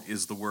quote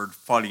is the word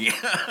funny.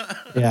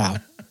 Yeah.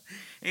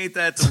 Ain't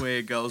that the way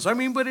it goes? I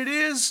mean, but it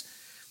is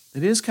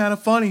kind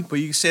of funny. But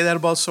you can say that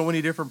about so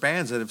many different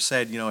bands that have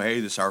said, hey,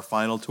 this is our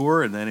final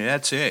tour, and then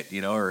that's it,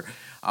 or,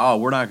 oh,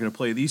 we're not going to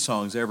play these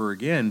songs ever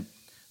again.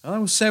 Well,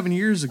 that was 7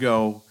 years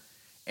ago.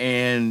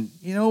 And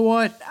you know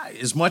what?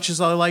 As much as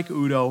I like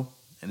Udo,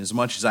 and as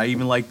much as I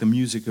even like the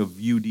music of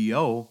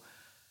UDO,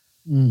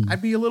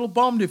 I'd be a little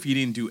bummed if he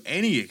didn't do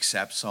any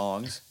Accept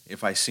songs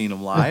if I seen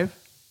him live.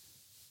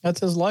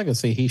 That's his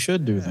legacy. He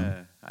should do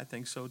them. I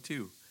think so,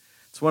 too.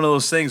 It's one of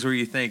those things where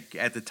you think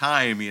at the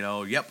time,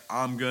 yep,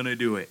 I'm going to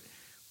do it.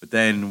 But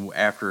then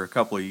after a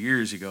couple of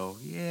years, you go,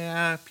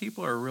 yeah,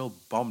 people are real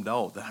bummed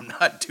out that I'm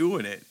not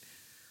doing it.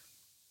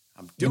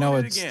 I'm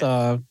doing it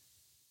again.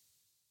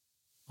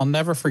 I'll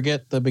never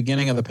forget the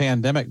beginning of the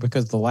pandemic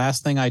because the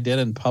last thing I did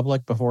in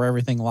public before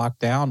everything locked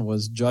down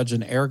was judge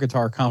an air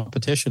guitar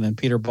competition, and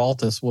Peter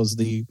Baltus was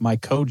my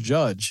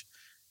co-judge.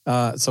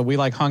 So we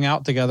hung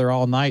out together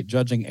all night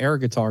judging air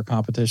guitar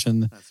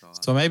competition. That's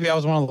awesome. So maybe I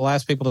was one of the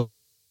last people to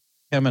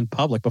him in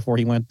public before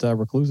he went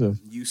reclusive.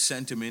 You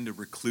sent him into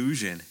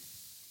reclusion.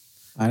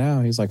 I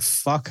know. He's like,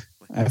 fuck.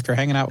 After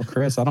hanging out with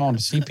Chris, I don't want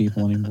to see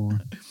people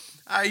anymore.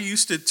 I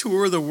used to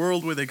tour the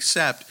world with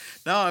Accept.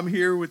 Now I'm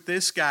here with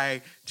this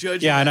guy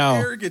judging an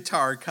air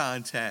guitar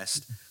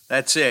contest.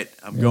 That's it.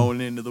 I'm going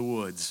into the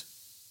woods.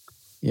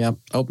 Yep.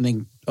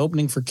 Opening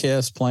for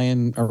Kiss,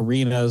 playing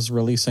arenas,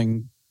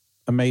 releasing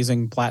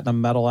amazing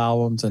platinum metal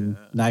albums, and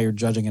now you're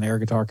judging an air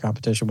guitar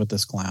competition with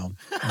this clown.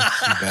 That's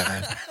too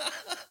bad.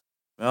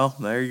 Well,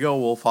 there you go,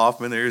 Wolf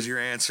Hoffman. There's your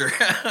answer.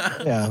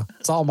 Yeah,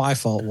 it's all my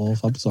fault,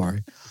 Wolf. I'm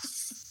sorry.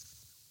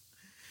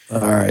 All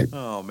right.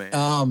 Oh,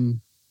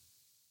 man.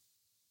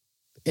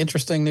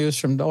 Interesting news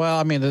from, we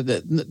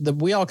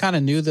all kind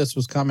of knew this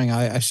was coming.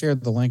 I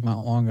shared the link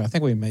not long ago. I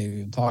think we may have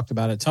even talked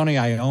about it. Tony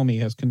Iommi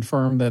has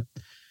confirmed that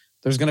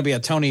there's going to be a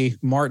Tony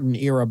Martin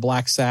era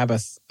Black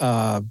Sabbath,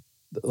 the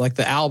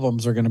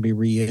albums are going to be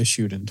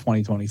reissued in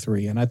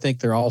 2023. And I think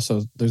there's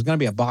going to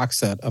be a box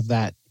set of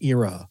that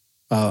era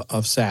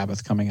of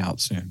Sabbath coming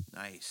out soon.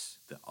 Nice.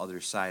 The other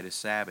side of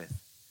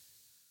Sabbath.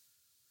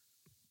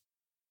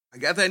 I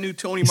got that new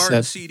Tony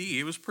Martin CD.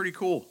 It was pretty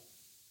cool.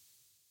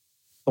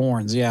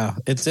 Thorns, yeah.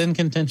 It's in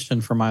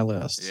contention for my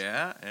list.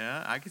 Yeah,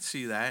 I could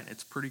see that.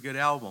 It's a pretty good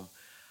album.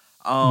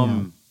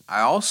 I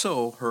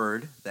also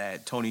heard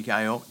that Tony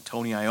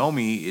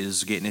Iommi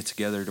is getting it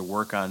together to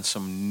work on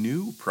some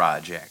new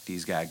project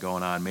he's got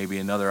going on. Maybe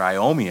another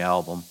Iommi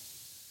album.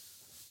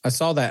 I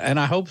saw that, and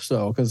I hope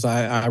so, because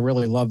I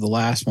really love the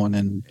last one.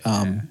 And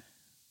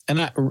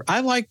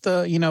I like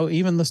the,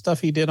 even the stuff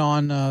he did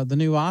on the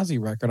new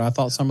Ozzy record. I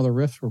thought some of the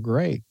riffs were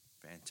great.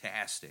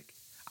 Fantastic.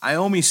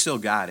 Iommi still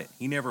got it.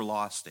 He never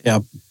lost it.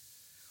 Yep.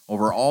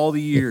 Over all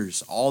the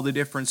years, all the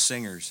different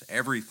singers,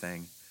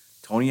 everything,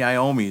 Tony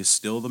Iommi is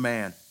still the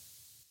man.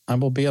 I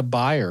will be a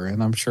buyer,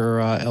 and I'm sure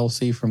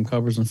LC from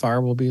Covers and Fire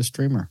will be a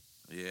streamer.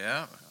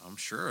 Yeah, I'm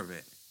sure of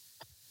it.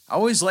 I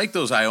always like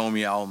those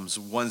Iommi albums,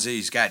 ones that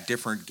he's got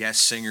different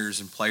guest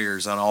singers and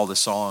players on all the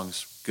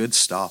songs. Good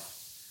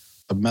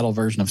stuff. The metal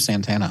version of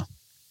Santana.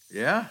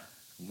 Yeah,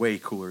 way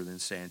cooler than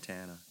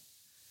Santana.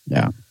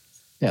 Yeah.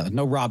 Yeah,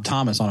 no Rob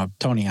Thomas on a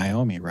Tony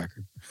Iommi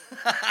record.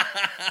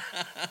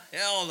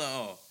 Hell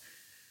no.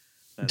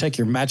 Take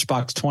your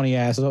Matchbox 20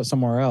 ass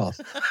somewhere else.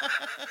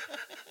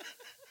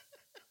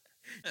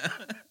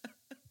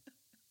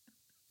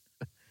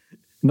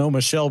 No,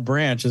 Michelle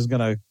Branch is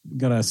gonna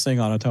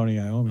sing on a Tony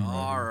Iommi.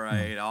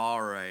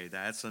 All right,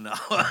 that's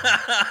enough.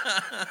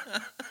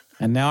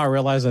 And now I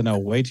realize I know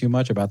way too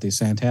much about these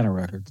Santana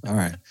records. All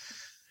right.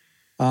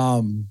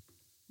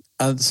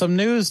 Some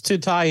news to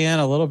tie in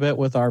a little bit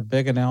with our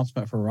big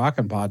announcement for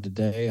Rockin' Pod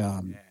today.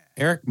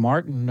 Eric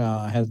Martin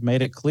has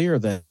made it clear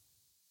that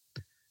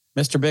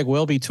Mr. Big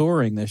will be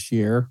touring this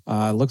year.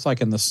 It looks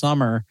like in the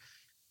summer.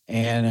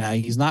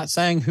 And he's not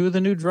saying who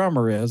the new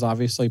drummer is.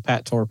 Obviously,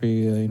 Pat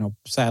Torpey,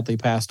 sadly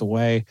passed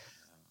away.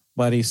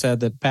 But he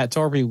said that Pat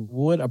Torpey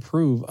would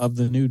approve of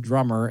the new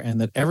drummer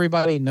and that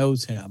everybody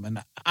knows him.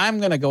 And I'm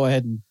going to go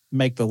ahead and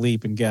make the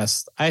leap and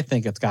guess. I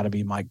think it's got to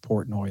be Mike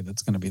Portnoy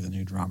that's going to be the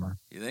new drummer.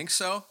 You think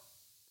so?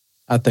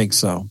 I think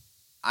so.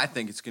 I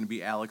think it's going to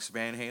be Alex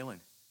Van Halen.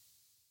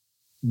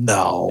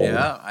 No.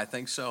 Yeah, I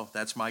think so.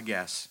 That's my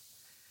guess.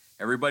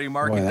 Everybody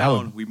mark it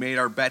down. We made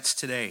our bets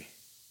today.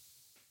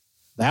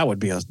 That would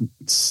be a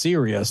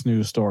serious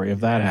news story if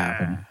that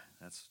happened.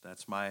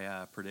 That's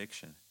my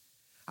prediction.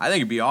 I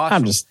think it'd be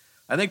awesome.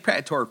 I think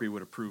Pat Torpey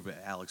would approve of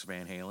Alex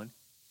Van Halen.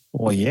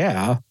 Well,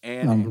 yeah.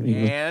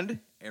 And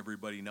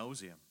everybody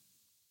knows him.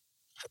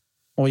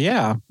 Well,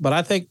 yeah. But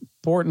I think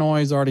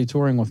Portnoy's already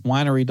touring with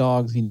Winery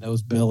Dogs. He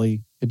knows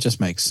Billy. It just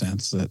makes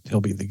sense that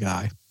he'll be the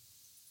guy.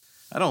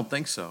 I don't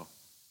think so.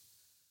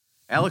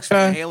 Alex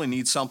Van Halen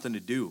needs something to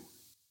do.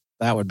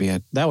 That would be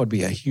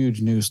a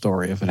huge news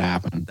story if it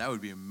happened. That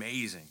would be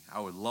amazing. I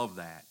would love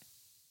that.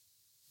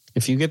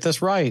 If you get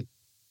this right,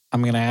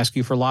 I'm going to ask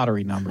you for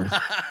lottery numbers.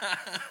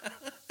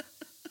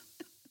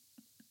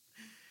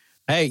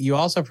 Hey, you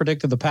also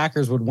predicted the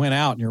Packers would win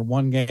out, and you're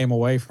one game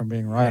away from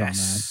being right on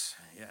that.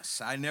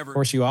 Yes, Of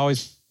course, you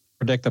always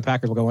predict the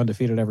Packers will go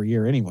undefeated every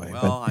year anyway.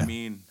 Well, I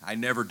mean, I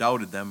never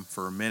doubted them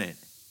for a minute.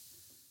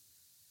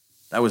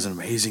 That was an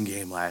amazing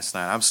game last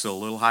night. I'm still a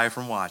little high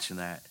from watching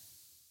that.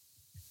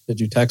 Did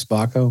you text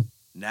Baco?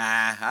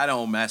 Nah, I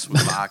don't mess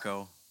with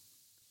Baco.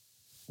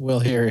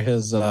 We'll hear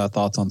his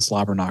thoughts on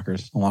Slobber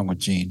Knockers along with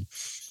Gene.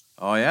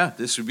 Oh, yeah.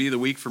 This would be the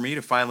week for me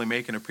to finally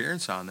make an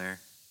appearance on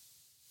there.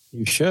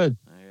 You should.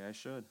 Yeah, I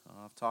should.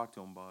 I'll have to talk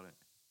to him about it.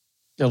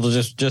 It'll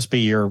just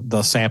be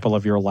the sample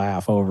of your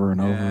laugh over and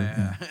over.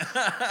 Yeah.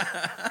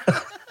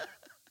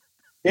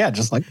 Yeah,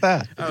 just like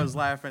that. I was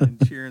laughing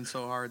and cheering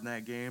so hard in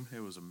that game.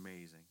 It was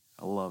amazing.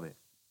 I love it.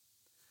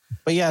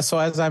 But yeah, so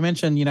as I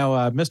mentioned,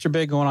 Mr.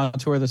 Big going on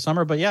tour this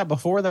summer. But yeah,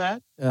 before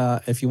that,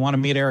 if you want to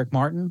meet Eric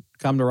Martin,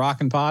 come to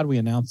Rockin' Pod. We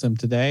announced him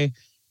today.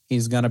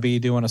 He's going to be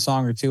doing a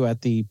song or two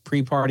at the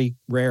pre-party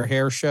Rare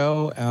Hair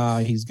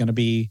show. He's going to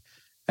be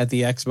at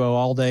the expo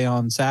all day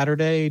on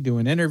Saturday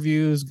doing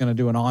interviews, going to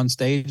do an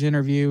on-stage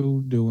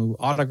interview, do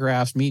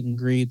autographs, meet and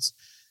greets.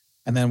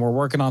 And then we're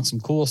working on some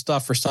cool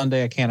stuff for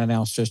Sunday. I can't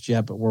announce just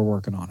yet, but we're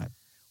working on it.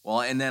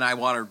 Well, and then I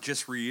want to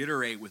just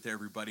reiterate with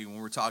everybody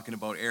when we're talking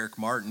about Eric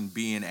Martin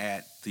being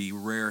at the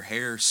Rare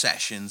Hair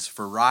sessions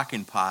for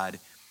Rockin' Pod,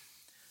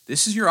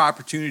 this is your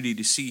opportunity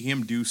to see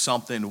him do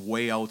something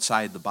way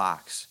outside the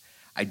box.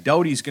 I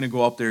doubt he's going to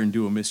go up there and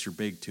do a Mr.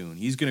 Big tune.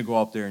 He's going to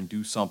go up there and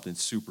do something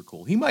super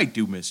cool. He might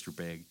do Mr.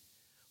 Big,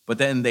 but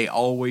then they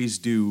always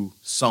do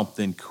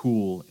something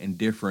cool and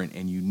different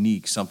and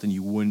unique, something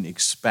you wouldn't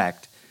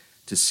expect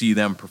to see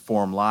them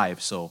perform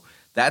live. So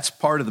that's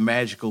part of the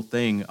magical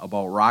thing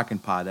about Rockin'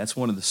 Pod. That's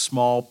one of the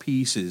small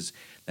pieces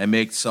that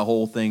makes the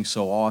whole thing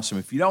so awesome.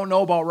 If you don't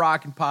know about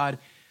Rockin' Pod,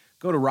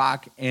 go to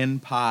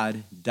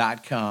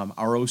rocknpod.com,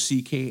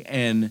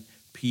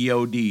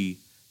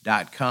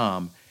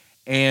 ROCKNPOD.com,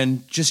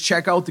 and just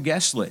check out the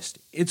guest list.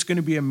 It's going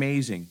to be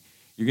amazing.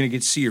 You're going to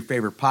get to see your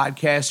favorite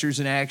podcasters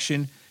in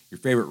action, your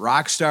favorite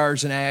rock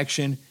stars in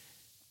action.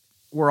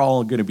 We're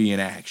all going to be in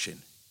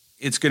action.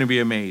 It's going to be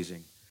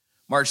amazing.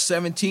 March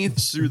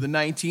 17th through the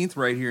 19th,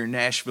 right here in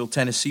Nashville,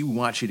 Tennessee. We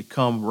want you to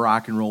come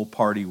rock and roll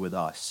party with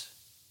us.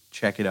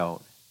 Check it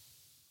out.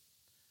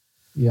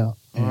 Yeah.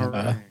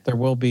 And there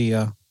will be,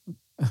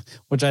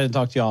 which I didn't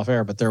talk to you off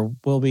air, but there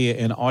will be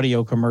an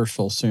audio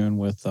commercial soon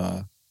with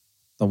the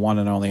one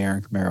and only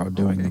Aaron Camaro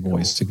doing the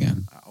voice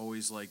again. I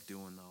always like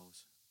doing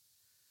those.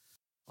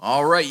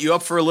 All right. You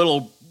up for a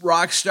little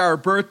Rockstar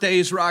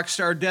birthdays,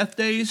 Rockstar death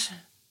days?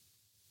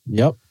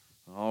 Yep.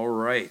 All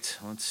right.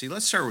 Let's see.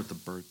 Let's start with the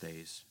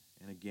birthdays.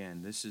 And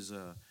again, this is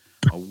a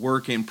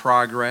work in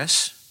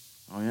progress.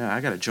 Oh, yeah,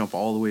 I got to jump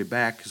all the way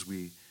back because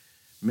we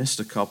missed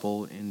a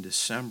couple in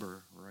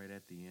December right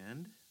at the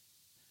end.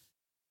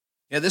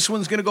 Yeah, this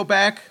one's going to go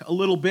back a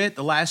little bit.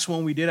 The last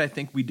one we did, I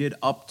think we did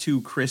up to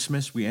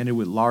Christmas. We ended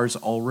with Lars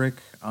Ulrich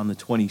on the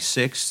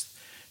 26th.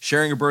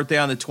 Sharing a birthday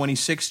on the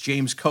 26th,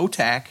 James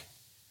Kotak.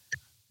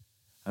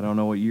 I don't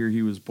know what year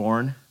he was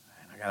born.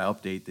 I got to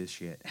update this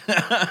shit.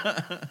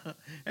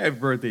 Happy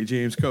birthday,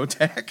 James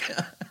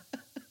Kotak.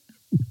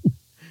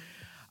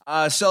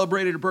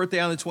 Celebrated a birthday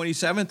on the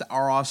 27th.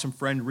 Our awesome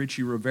friend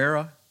Richie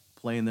Rivera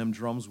playing them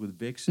drums with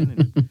Vixen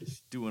and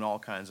doing all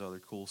kinds of other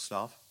cool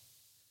stuff.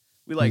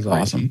 We like Richie.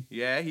 Awesome.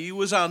 Yeah, he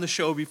was on the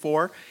show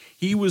before.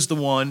 He was the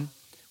one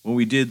when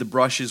we did the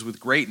Brushes with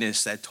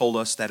Greatness that told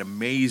us that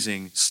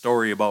amazing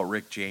story about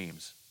Rick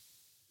James.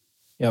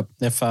 Yep.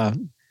 If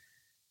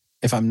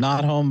I'm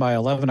not home by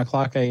 11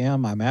 o'clock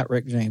a.m., I'm at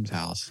Rick James'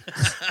 house.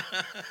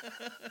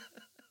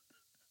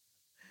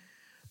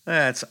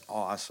 That's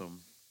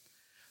awesome.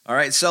 All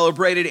right,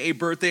 celebrated a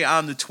birthday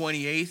on the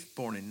 28th,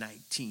 born in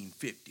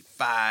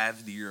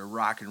 1955, the year of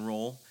rock and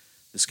roll.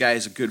 This guy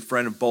is a good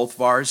friend of both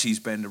of ours. He's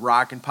been to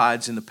Rockin'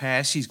 Pods in the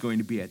past. He's going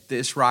to be at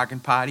this Rockin'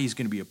 Pod. He's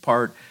going to be a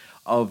part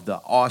of the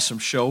awesome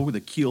show, the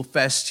Keel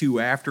Fest 2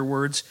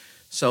 afterwards.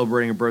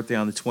 Celebrating a birthday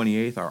on the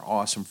 28th, our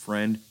awesome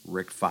friend,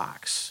 Rick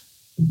Fox.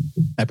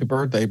 Happy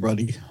birthday,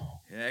 buddy.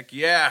 Heck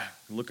yeah.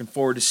 Looking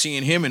forward to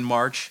seeing him in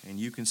March, and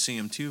you can see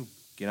him too.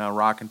 Get on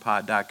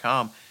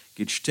rockinpod.com.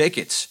 Get your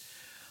tickets.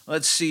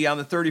 Let's see, on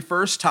the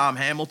 31st, Tom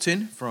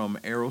Hamilton from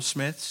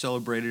Aerosmith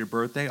celebrated a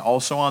birthday.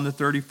 Also on the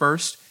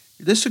 31st,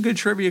 this is a good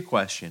trivia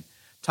question.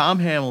 Tom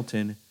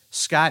Hamilton,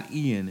 Scott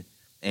Ian,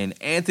 and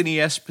Anthony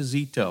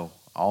Esposito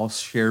all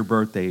share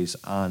birthdays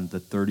on the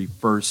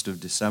 31st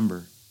of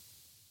December.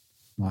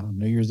 Wow,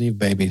 New Year's Eve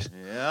babies.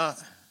 Yeah,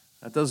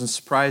 that doesn't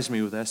surprise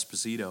me with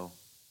Esposito.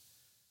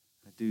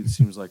 That dude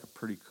seems like a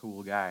pretty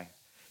cool guy.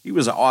 He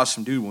was an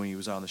awesome dude when he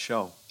was on the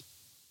show.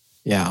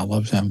 Yeah, I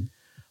loved him.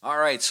 All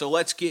right, so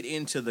let's get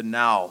into the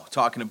now,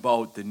 talking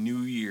about the new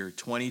year,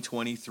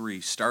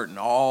 2023, starting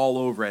all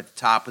over at the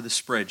top of the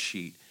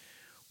spreadsheet.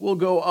 We'll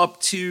go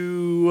up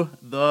to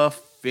the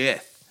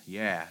 5th.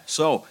 Yeah,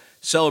 so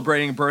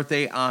celebrating a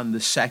birthday on the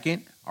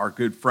 2nd, our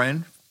good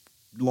friend,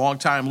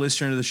 longtime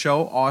listener to the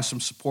show, awesome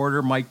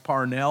supporter, Mike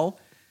Parnell.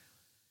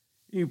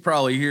 You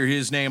probably hear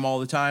his name all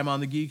the time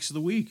on the Geeks of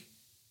the Week.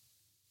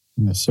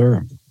 Yes,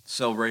 sir.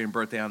 Celebrating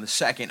birthday on the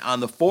 2nd.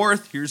 On the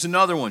 4th, here's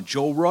another one,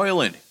 Joe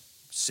Royland.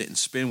 Sit and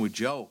spin with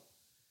Joe.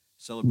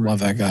 Love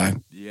that guy.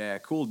 Yeah,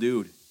 cool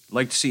dude.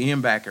 Like to see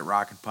him back at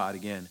Rockin' Pod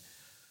again.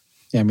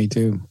 Yeah, me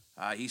too.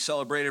 He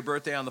celebrated a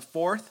birthday on the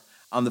 4th.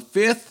 On the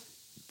 5th,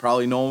 you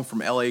probably know him from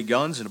LA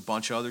Guns and a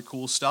bunch of other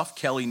cool stuff.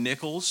 Kelly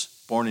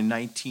Nichols, born in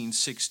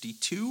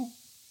 1962.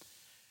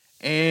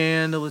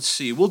 And let's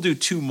see, we'll do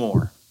 2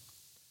 more.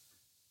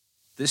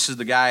 This is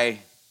the guy,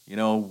 you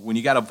know, when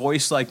you got a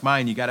voice like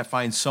mine, you got to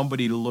find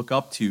somebody to look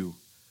up to.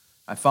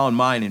 I found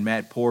mine in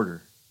Matt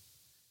Porter.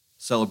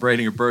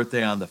 Celebrating her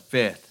birthday on the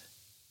 5th.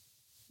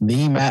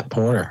 The Matt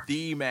Porter.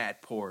 The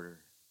Matt Porter.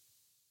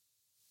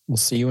 We'll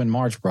see you in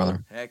March,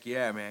 brother. Heck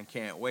yeah, man.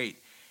 Can't wait.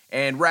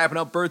 And wrapping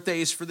up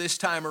birthdays for this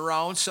time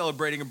around,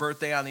 celebrating a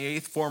birthday on the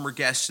 8th, former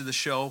guest of the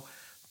show.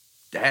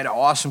 I had an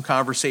awesome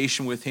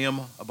conversation with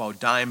him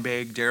about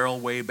Dimebag Darrell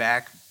way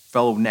back,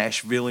 fellow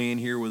Nashvilleian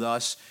here with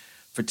us.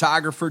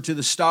 Photographer to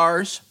the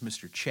stars,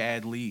 Mr.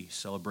 Chad Lee,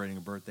 celebrating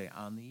a birthday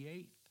on the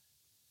 8th.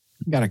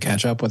 Got to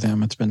catch up with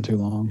him. It's been too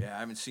long. Yeah, I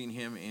haven't seen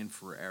him in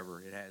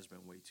forever. It has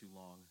been way too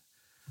long.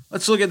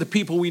 Let's look at the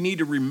people we need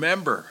to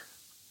remember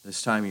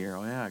this time of year.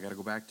 Oh, yeah, I got to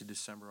go back to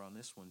December on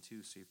this one,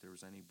 too, see if there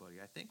was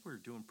anybody. I think we were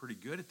doing pretty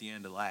good at the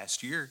end of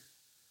last year.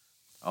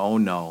 Oh,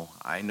 no,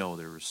 I know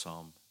there was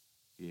some.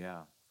 Yeah,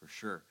 for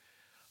sure.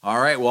 All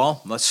right,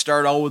 well, let's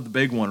start out with the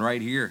big one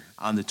right here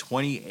on the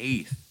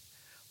 28th.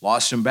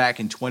 Lost him back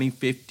in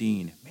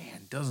 2015. Man,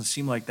 it doesn't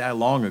seem like that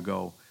long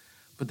ago.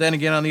 But then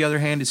again, on the other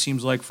hand, it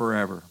seems like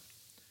forever.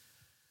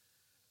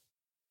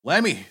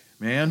 Lemmy,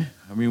 man,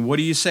 I mean, what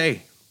do you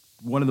say?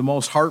 One of the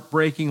most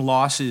heartbreaking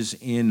losses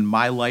in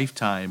my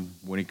lifetime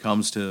when it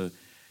comes to,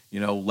 you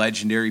know,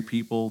 legendary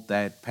people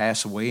that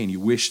pass away and you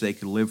wish they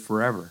could live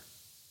forever.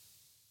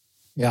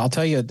 Yeah, I'll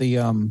tell you, if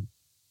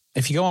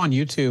you go on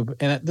YouTube,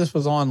 and this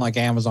was on like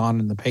Amazon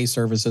and the pay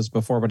services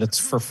before, but it's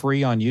for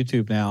free on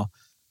YouTube now.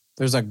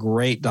 There's a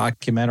great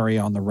documentary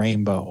on the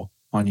Rainbow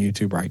on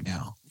YouTube right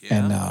now.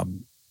 Yeah.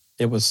 And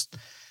it was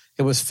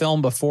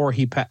filmed before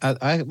he passed.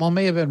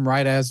 May have been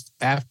right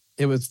after.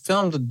 It was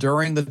filmed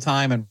during the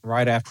time and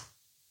right after he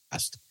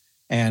passed.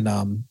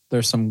 And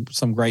there's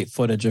some great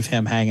footage of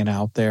him hanging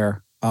out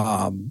there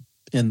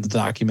in the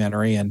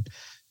documentary. And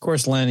of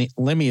course,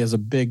 Lemmy is a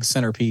big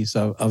centerpiece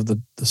of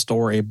the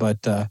story.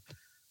 But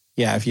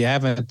yeah, if you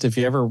ever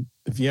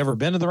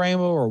been to the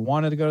Rainbow or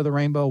wanted to go to the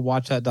Rainbow,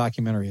 watch that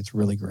documentary. It's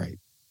really great.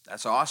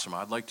 That's awesome.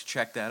 I'd like to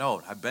check that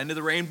out. I've been to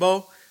the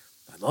Rainbow.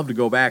 I'd love to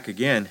go back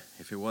again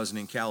if it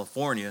wasn't in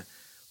California.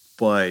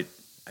 But,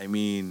 I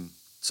mean,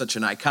 such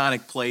an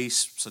iconic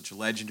place, such a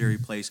legendary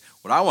place.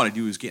 What I want to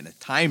do is get in a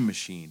time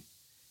machine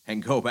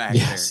and go back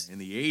there in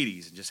the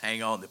 80s and just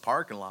hang out in the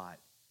parking lot.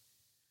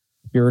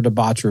 Pure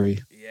debauchery.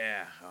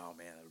 Yeah. Oh,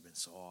 man, that would have been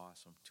so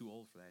awesome. Too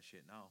old for that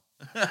shit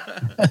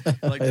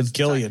now. Like, it'd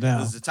kill you now.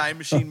 Does the time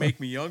machine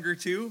make me younger,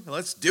 too?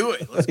 Let's do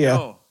it. Let's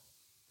go.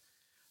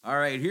 All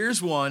right,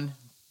 here's one.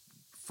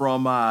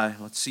 From,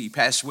 let's see,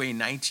 passed away in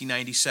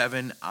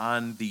 1997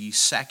 on the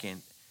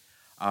 2nd.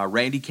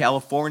 Randy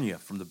California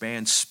from the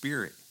band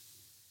Spirit.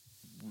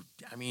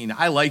 I mean,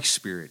 I like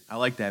Spirit. I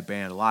like that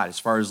band a lot. As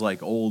far as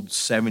like old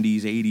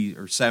 70s, 80s,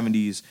 or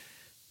 70s,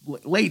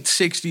 late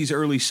 60s,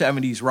 early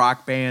 70s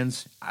rock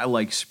bands, I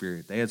like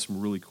Spirit. They had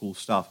some really cool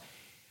stuff.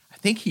 I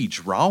think he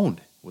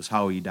drowned was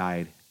how he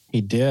died.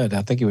 He did.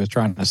 I think he was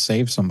trying to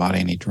save somebody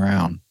and he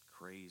drowned.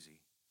 Crazy.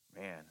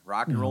 Man,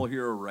 rock and roll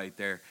hero right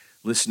there.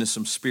 Listen to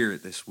some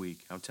Spirit this week.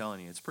 I'm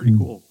telling you, it's pretty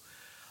cool.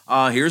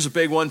 Here's a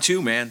big one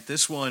too, man.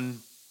 This one,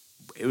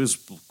 it was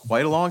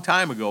quite a long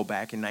time ago,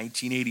 back in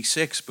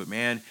 1986, but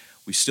man,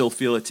 we still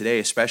feel it today,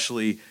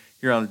 especially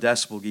here on the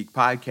Decibel Geek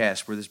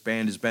podcast, where this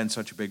band has been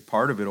such a big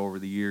part of it over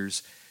the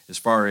years, as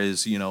far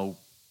as, you know,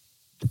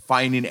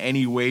 finding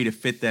any way to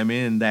fit them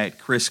in that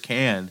Chris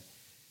can.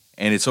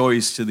 And it's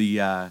always to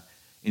the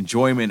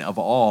enjoyment of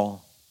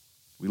all.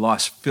 We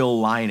lost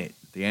Phil Lynott,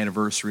 the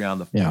anniversary on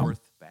the 4th,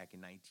 back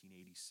in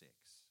 1986.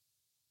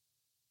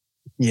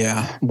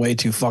 Yeah, way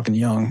too fucking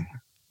young.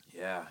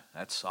 Yeah,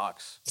 that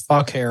sucks.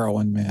 Fuck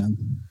heroin,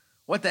 man.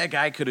 What that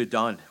guy could have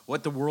done,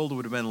 what the world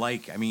would have been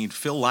like. I mean,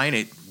 Phil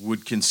Lynott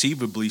would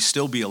conceivably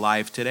still be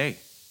alive today.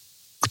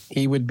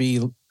 He would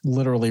be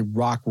literally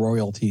rock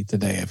royalty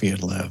today if he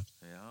had lived.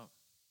 Yeah.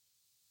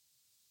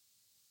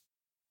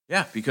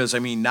 Yeah, because, I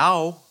mean,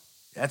 now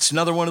that's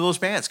another one of those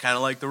bands, kind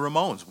of like the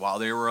Ramones. While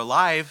they were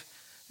alive,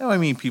 you know, I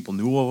mean, people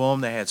knew of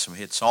them. They had some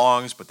hit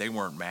songs, but they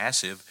weren't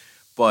massive.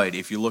 But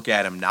if you look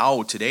at them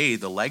now, today,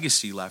 the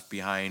legacy left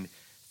behind,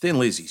 Thin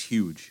Lizzy's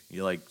huge.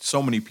 You like,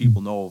 so many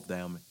people know of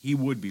them. He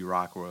would be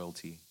rock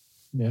royalty.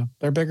 Yeah,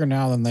 they're bigger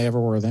now than they ever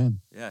were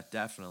then. Yeah,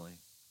 definitely.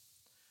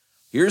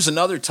 Here's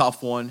another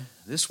tough one.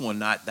 This one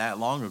not that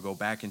long ago,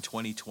 back in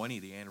 2020,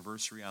 the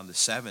anniversary on the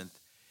 7th,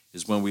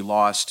 is when we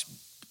lost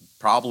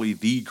probably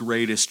the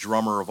greatest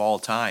drummer of all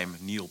time,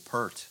 Neil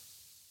Peart.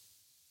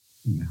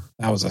 Yeah,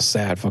 that was a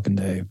sad fucking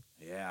day.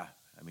 Yeah,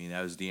 I mean,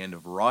 that was the end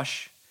of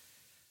Rush.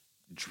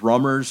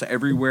 Drummers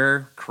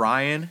everywhere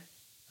crying,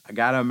 I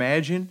gotta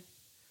imagine,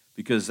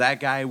 because that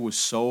guy was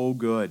so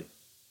good.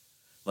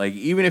 Like,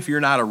 even if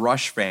you're not a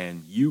Rush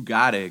fan, you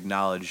gotta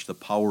acknowledge the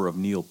power of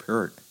Neil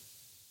Peart.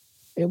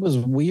 It was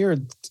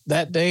weird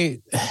that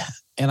day,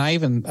 and I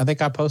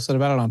think I posted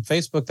about it on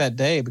Facebook that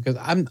day, because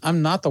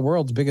I'm not the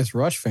world's biggest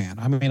Rush fan.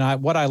 I mean,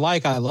 what I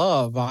like, I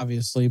love,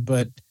 obviously,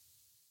 but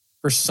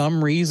for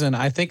some reason,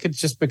 I think it's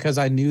just because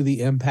I knew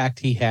the impact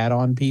he had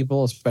on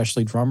people,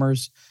 especially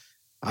drummers.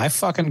 I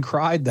fucking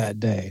cried that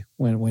day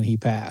when he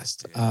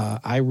passed.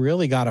 I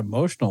really got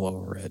emotional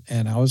over it,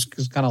 and I was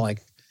just kind of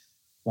like,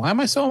 why am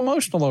I so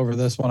emotional over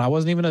this one? I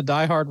wasn't even a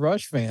diehard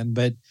Rush fan,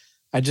 but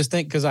I just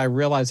think because I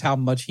realized how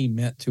much he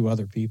meant to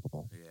other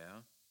people.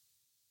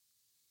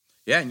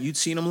 Yeah, and you'd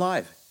seen him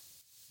live.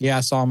 Yeah,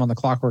 I saw him on the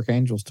Clockwork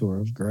Angels tour.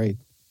 It was great.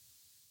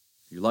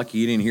 You're lucky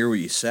you didn't hear what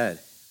you said.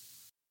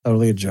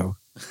 Totally a joke.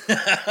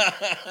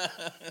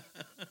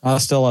 I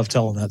still love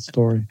telling that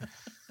story.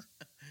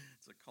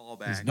 It's a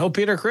callback. He's no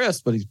Peter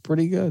Criss, but he's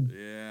pretty good.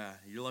 Yeah,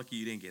 you're lucky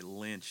you didn't get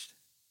lynched.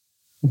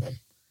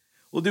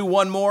 We'll do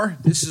one more.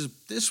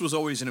 This was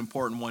always an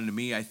important one to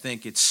me. I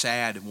think it's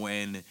sad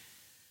when,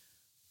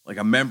 like,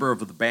 a member of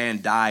the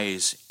band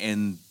dies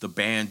and the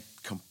band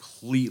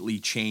completely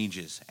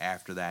changes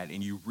after that,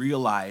 and you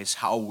realize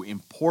how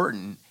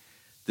important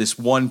this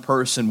one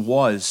person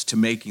was to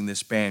making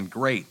this band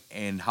great,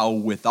 and how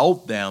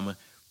without them,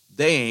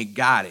 they ain't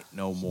got it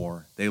no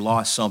more. They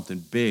lost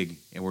something big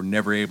and were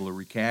never able to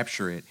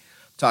recapture it.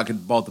 I'm talking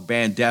about the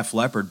band Def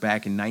Leppard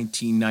back in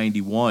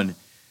 1991.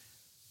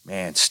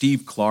 Man,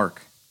 Steve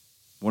Clark,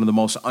 one of the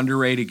most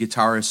underrated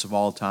guitarists of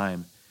all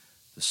time.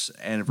 The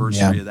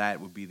anniversary of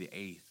that would be the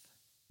 8th.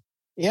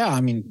 Yeah,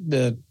 I mean,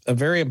 a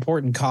very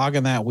important cog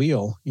in that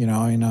wheel, you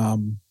know,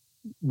 and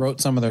wrote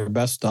some of their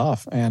best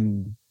stuff.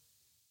 And,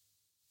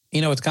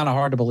 you know, it's kind of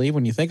hard to believe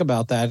when you think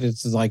about that.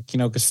 It's like, you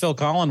know, because Phil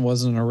Collins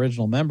wasn't an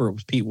original member. It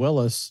was Pete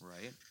Willis.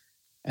 Right.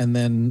 And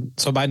then,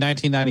 so by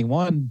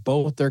 1991,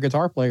 both their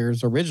guitar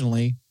players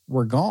originally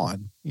were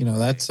gone. You know,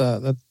 that's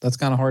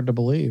kind of hard to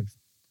believe.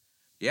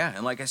 Yeah,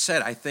 and like I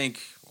said, I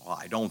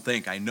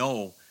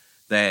know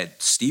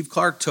that Steve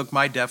Clark took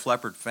my Def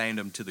Leppard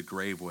fandom to the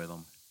grave with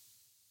him.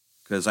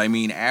 Because, I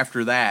mean,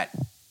 after that,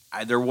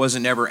 there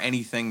wasn't ever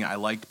anything I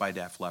liked by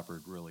Def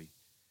Leppard, really. I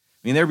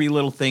mean, there'd be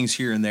little things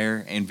here and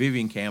there, and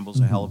Vivian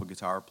Campbell's a hell of a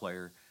guitar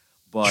player,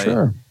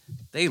 but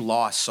they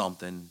lost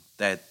something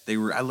that they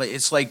were.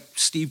 It's like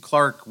Steve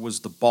Clark was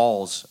the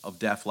balls of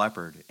Def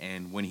Leppard,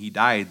 and when he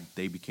died,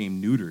 they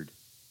became neutered.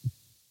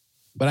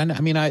 But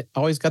I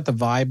always got the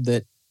vibe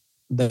that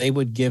they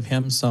would give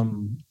him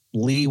some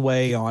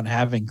leeway on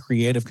having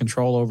creative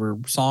control over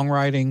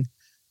songwriting,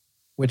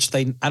 which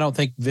I don't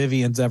think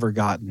Vivian's ever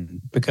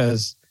gotten,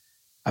 because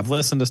I've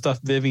listened to stuff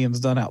Vivian's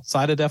done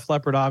outside of Def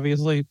Leppard,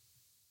 obviously.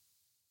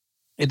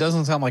 It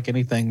doesn't sound like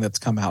anything that's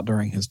come out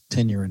during his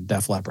tenure in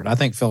Def Leppard. I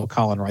think Phil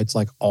Collins writes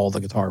like all the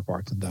guitar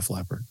parts in Def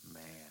Leppard.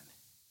 Man.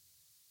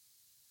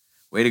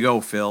 Way to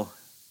go, Phil.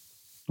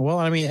 Well,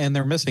 I mean, and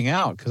they're missing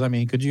out because, I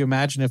mean, could you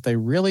imagine if they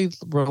really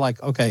were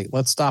like, okay,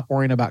 let's stop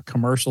worrying about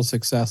commercial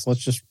success.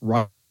 Let's just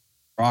rock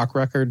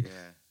record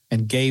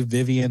and gave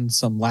Vivian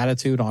some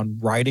latitude on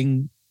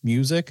writing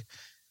music.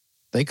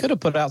 They could have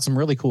put out some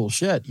really cool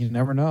shit. You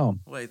never know.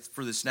 Well,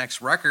 for this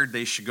next record,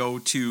 they should go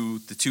to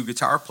the two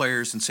guitar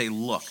players and say,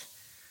 look,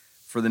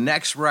 for the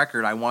next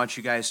record, I want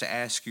you guys to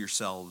ask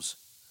yourselves,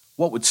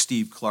 what would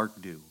Steve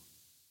Clark do?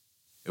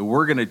 And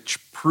we're going to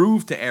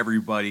prove to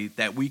everybody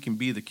that we can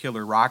be the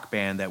killer rock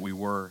band that we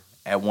were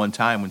at one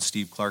time when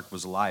Steve Clark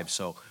was alive.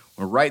 So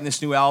we're writing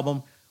this new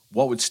album.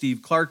 What would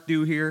Steve Clark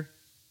do here?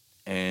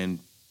 And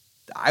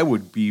I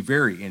would be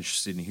very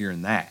interested in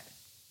hearing that.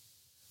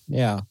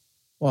 Yeah.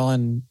 Well,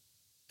 and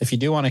if you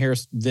do want to hear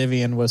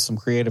Vivian with some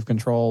creative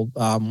control,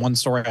 one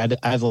story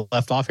I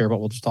left off here, but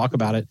we'll just talk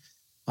about it.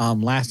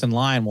 Last in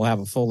Line will have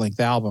a full-length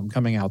album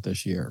coming out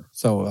this year.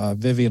 So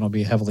Vivian will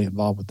be heavily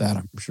involved with that,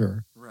 I'm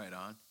sure. Right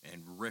on.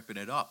 And ripping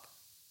it up.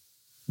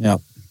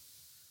 Yep.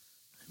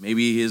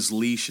 Maybe his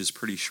leash is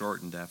pretty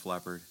short in Def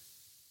Leppard.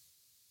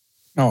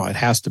 Oh, it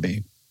has to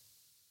be.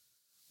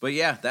 But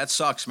yeah, that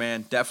sucks,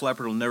 man. Def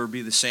Leppard will never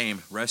be the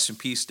same. Rest in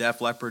peace, Def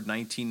Leppard,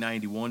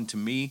 1991 to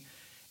me.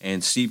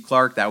 And Steve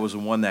Clark, that was the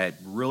one that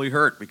really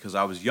hurt because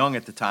I was young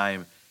at the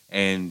time,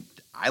 and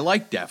I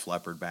liked Def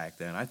Leppard back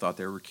then. I thought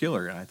they were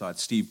killer, and I thought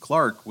Steve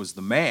Clark was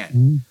the man.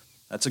 Mm-hmm.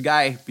 That's a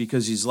guy,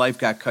 because his life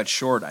got cut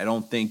short, I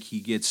don't think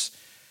he gets...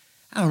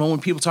 I don't know,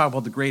 when people talk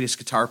about the greatest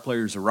guitar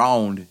players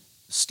around,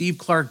 Steve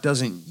Clark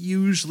doesn't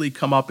usually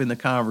come up in the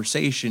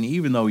conversation,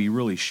 even though he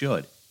really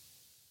should.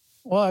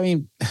 Well, I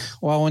mean,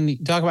 when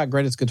you talk about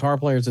greatest guitar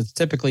players, it's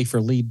typically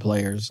for lead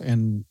players.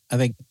 And I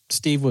think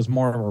Steve was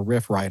more of a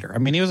riff writer. I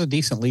mean, he was a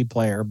decent lead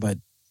player, but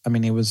I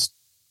mean, he was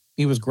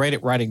great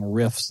at writing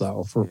riffs,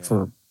 though,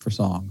 for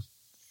songs.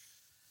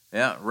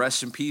 Yeah,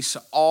 rest in peace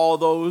to all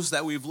those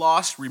that we've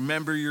lost.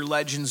 Remember your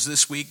legends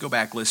this week. Go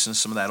back, listen to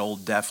some of that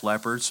old Def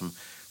Leppard, some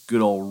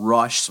good old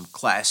Rush, some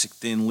classic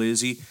Thin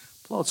Lizzy.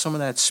 Pull out some of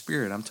that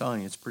spirit. I'm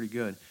telling you, it's pretty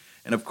good.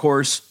 And, of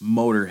course,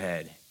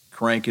 Motorhead.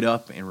 Crank it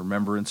up in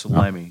remembrance of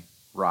Lemmy.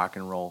 Rock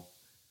and roll.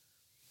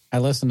 I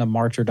listened to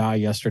March or Die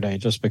yesterday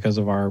just because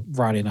of our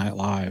Friday Night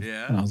Live.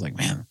 Yeah. And I was like,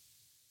 man,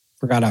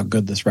 forgot how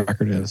good this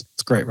record is.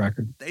 It's a great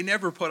record. They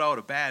never put out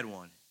a bad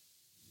one.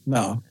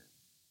 No.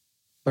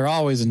 They're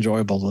always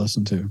enjoyable to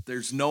listen to.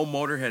 There's no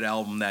Motorhead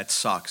album that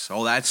sucks.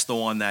 Oh, that's the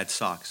one that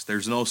sucks.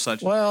 There's no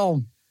such...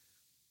 Well,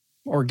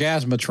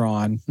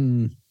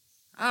 Orgasmatron.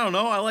 I don't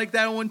know. I like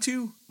that one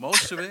too.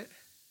 Most of it.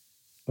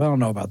 I don't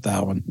know about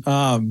that one. It's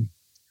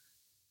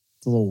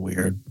a little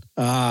weird.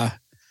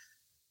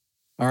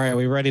 All right,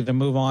 we ready to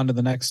move on to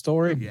the next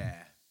story? Yeah.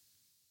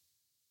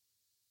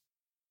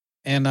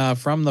 And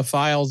from the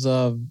files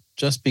of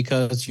just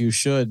because you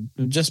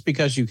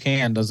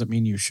can doesn't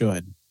mean you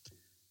should.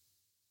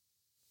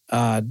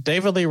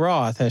 David Lee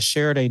Roth has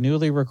shared a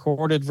newly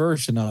recorded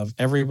version of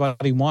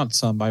Everybody Wants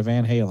Some by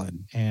Van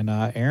Halen. And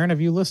Aaron,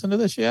 have you listened to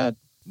this yet?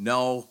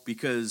 No,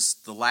 because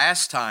the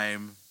last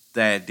time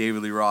that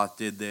David Lee Roth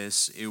did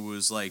this, it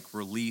was like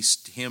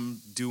released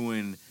him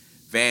doing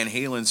Van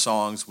Halen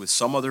songs with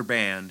some other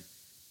band,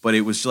 but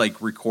it was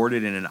like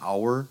recorded in an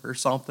hour or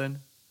something.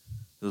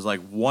 It was like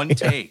one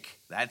take.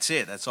 That's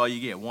it. That's all you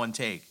get, one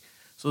take.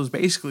 So it was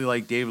basically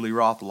like David Lee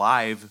Roth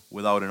live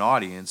without an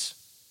audience,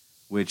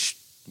 which,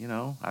 you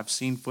know, I've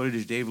seen footage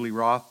of David Lee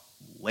Roth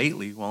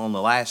lately, well, in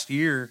the last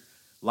year,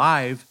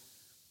 live.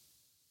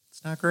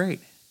 It's not great.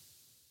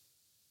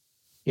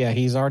 Yeah,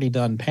 he's already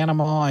done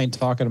Panama, Ain't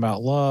Talking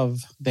About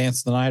Love,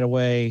 Dance the Night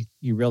Away,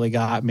 You Really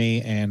Got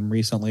Me, and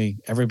recently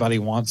Everybody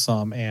Wants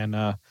Some.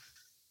 And,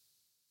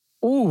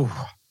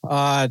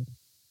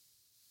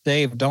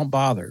 Dave, don't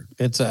bother.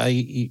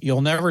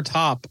 You'll never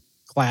top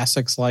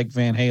classics like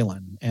Van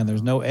Halen. And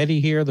there's no Eddie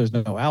here, there's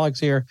no Alex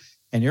here.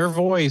 And your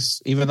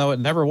voice, even though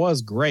it never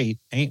was great,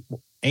 ain't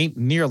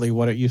nearly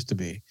what it used to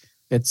be.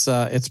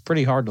 It's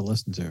pretty hard to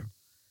listen to.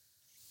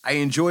 I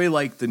enjoy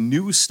like the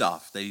new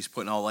stuff that he's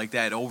putting out, like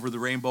that Over the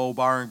Rainbow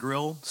Bar and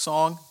Grill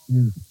song.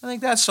 I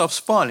think that stuff's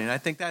fun, and I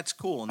think that's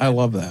cool. And I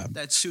love that.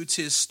 That suits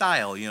his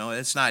style, you know.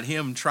 It's not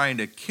him trying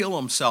to kill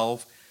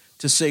himself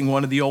to sing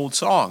one of the old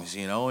songs,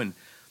 you know. And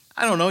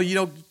I don't know, you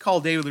don't call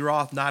David Lee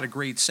Roth not a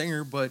great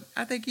singer, but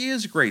I think he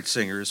is a great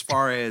singer as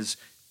far as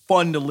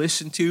fun to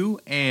listen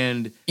to,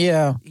 and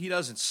yeah, he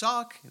doesn't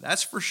suck,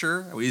 that's for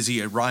sure. Is he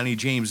a Ronnie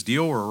James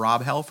Dio or a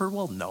Rob Halford?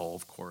 Well, no,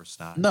 of course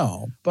not.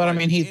 No, but I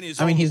mean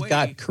he's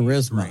got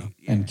charisma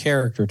and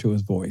character to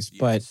his voice,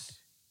 but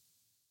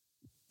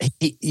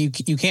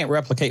you can't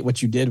replicate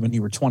what you did when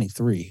you were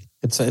 23.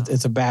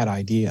 It's a bad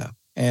idea.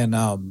 And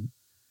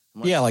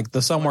like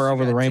the Somewhere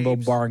Over the Rainbow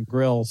Bar and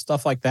Grill,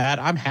 stuff like that.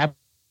 I'm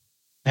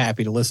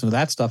happy to listen to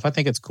that stuff. I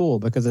think it's cool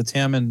because it's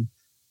him in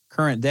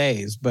current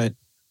days, but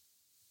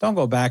don't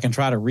go back and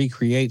try to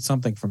recreate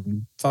something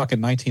from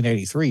fucking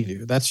 1983,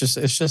 dude. It's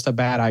just a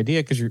bad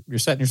idea because you're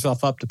setting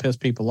yourself up to piss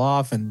people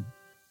off. And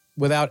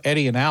without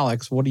Eddie and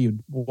Alex,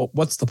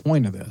 what's the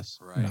point of this?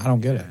 Right. I don't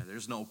get it.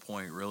 There's no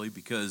point really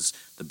because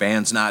the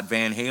band's not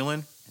Van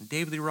Halen. And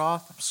David Lee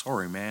Roth, I'm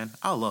sorry, man.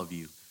 I love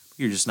you.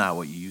 You're just not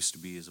what you used to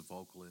be as a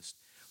vocalist.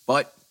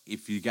 But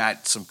if you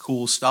got some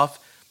cool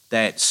stuff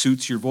that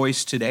suits your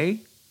voice today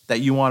that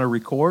you want to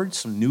record,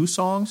 some new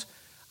songs,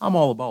 I'm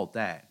all about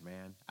that, man.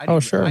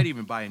 Sure. I'd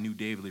even buy a new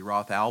David Lee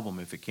Roth album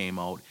if it came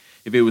out.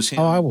 If it was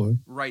him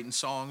writing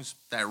songs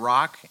that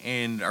rock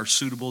and are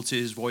suitable to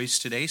his voice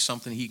today,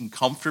 something he can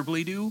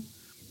comfortably do,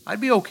 I'd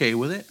be okay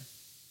with it.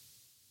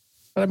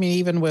 But I mean,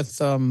 even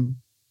with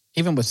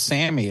even with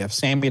Sammy, if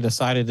Sammy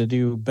decided to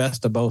do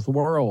Best of Both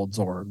Worlds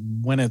or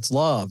When It's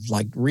Love,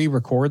 like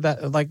re-record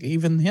that, like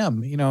even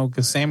him,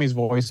 because Sammy's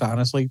voice,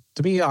 honestly,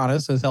 to be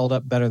honest, has held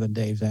up better than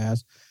Dave's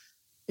has.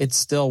 It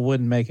still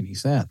wouldn't make any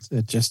sense.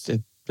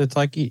 It's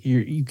like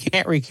you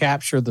can't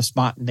recapture the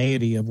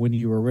spontaneity of when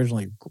you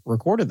originally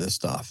recorded this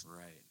stuff.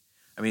 Right.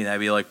 I mean, that'd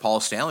be like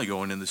Paul Stanley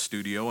going in the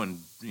studio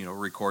and,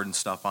 recording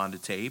stuff onto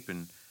tape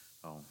and,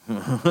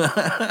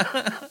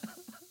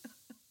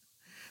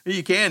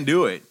 you can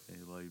do it.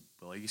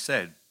 Like you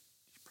said,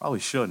 you probably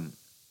shouldn't.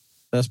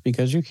 Just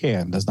because you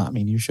can does not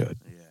mean you should.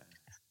 Yeah.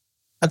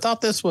 I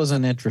thought this was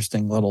an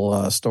interesting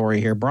little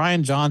story here.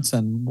 Brian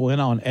Johnson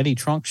went on Eddie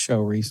Trunk's show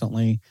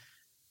recently,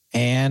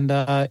 and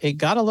it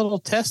got a little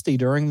testy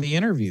during the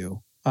interview.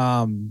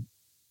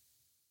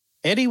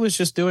 Eddie was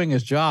just doing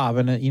his job,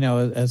 and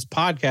as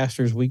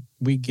podcasters,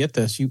 we get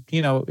this.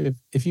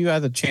 If you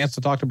had the chance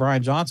to talk to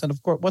Brian Johnson,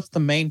 of course, what's the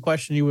main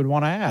question you would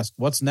want to ask?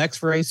 What's next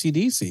for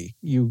AC/DC?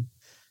 You'd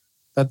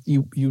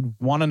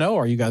want to know,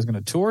 are you guys going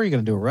to tour? Are you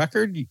going to do a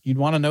record? You'd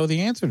want to know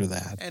the answer to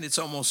that. And it's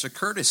almost a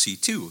courtesy,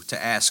 too,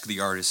 to ask the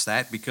artist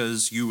that,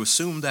 because you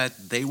assume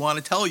that they want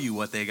to tell you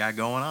what they got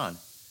going on.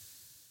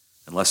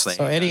 Unless they.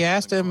 So Eddie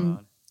asked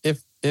him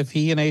if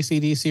he and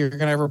AC/DC are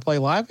going to ever play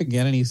live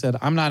again, and he said,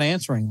 I'm not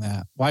answering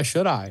that. Why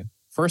should I?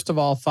 First of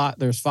all,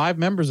 there's 5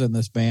 members in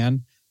this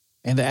band,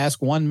 and to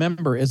ask one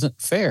member isn't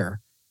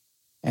fair.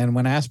 And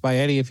when asked by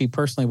Eddie if he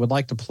personally would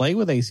like to play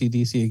with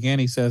AC/DC again,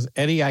 he says,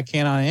 Eddie, I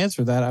cannot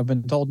answer that. I've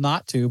been told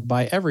not to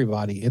by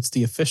everybody. It's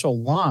the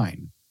official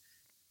line.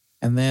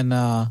 And then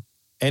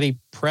Eddie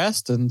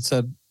pressed and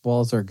said,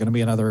 well, is there going to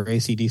be another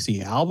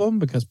AC/DC album?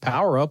 Because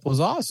Power Up was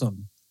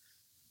awesome.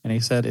 And he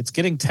said, it's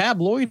getting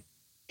tabloidy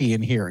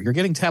in here. You're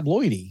getting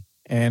tabloidy.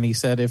 And he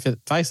said, if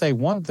I say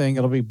one thing,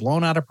 it'll be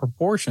blown out of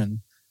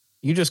proportion.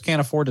 You just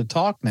can't afford to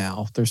talk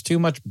now. There's too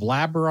much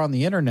blabber on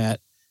the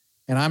internet.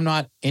 And I'm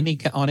not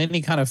on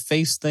any kind of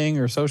face thing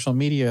or social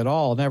media at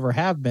all. Never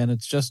have been.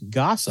 It's just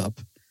gossip.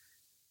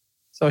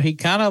 So he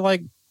kind of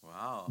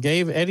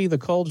gave Eddie the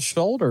cold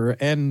shoulder.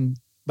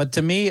 But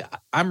to me,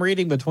 I'm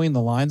reading between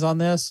the lines on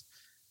this.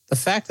 The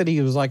fact that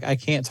he was like, I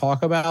can't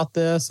talk about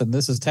this and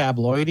this is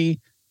tabloidy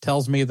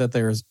tells me that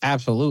there's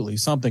absolutely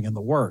something in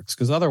the works.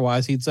 Because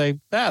otherwise he'd say,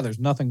 there's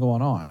nothing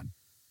going on.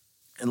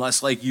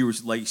 Unless like you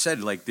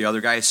said, like the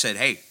other guy said,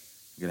 hey,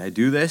 you're going to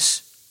do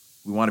this?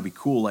 We want to be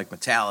cool like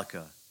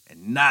Metallica.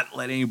 And not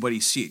let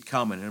anybody see it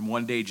coming. And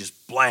one day,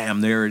 just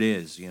blam, there it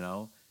is,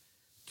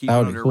 Keep it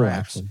under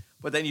wraps. Actually.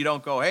 But then you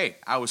don't go, hey,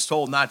 I was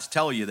told not to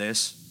tell you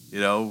this,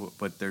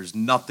 but there's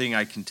nothing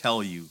I can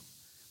tell you.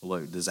 Well,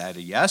 is that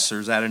a yes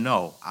or is that a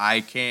no? I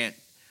can't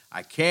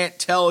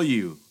tell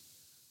you.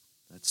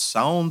 That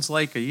sounds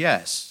like a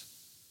yes.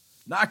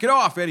 Knock it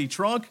off, Eddie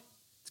Trunk.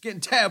 It's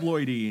getting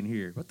tabloidy in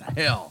here. What the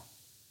hell?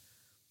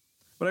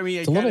 But I mean,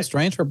 it's a little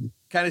strange for...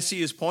 Kind of see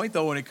his point,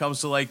 though, when it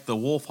comes to, like, the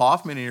Wolf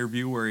Hoffman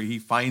interview where he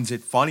finds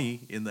it funny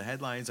in the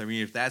headlines. I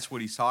mean, if that's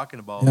what he's talking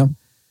about,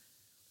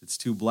 it's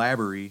too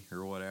blabbery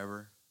or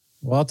whatever.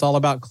 Well, it's all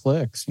about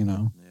clicks,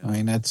 Yeah. I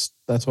mean, that's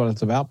what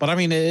it's about. But, I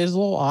mean, it is a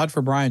little odd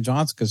for Brian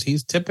Johnson because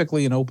he's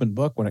typically an open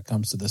book when it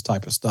comes to this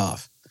type of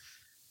stuff.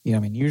 I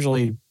mean,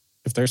 usually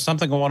if there's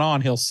something going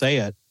on, he'll say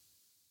it.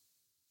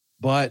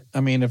 But I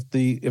mean, if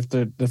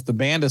the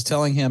band is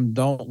telling him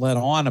don't let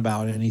on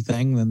about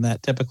anything, then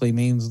that typically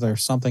means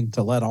there's something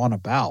to let on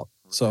about.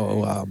 Right.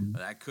 So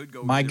that could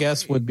go. My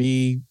guess would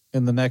be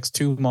in the next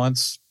 2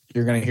 months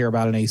you're going to hear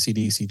about an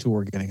AC/DC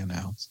tour getting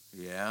announced.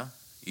 Yeah,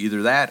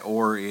 either that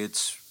or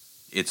it's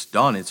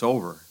done. It's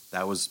over.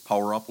 That was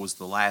Power Up was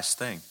the last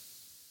thing.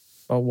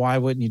 But why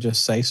wouldn't you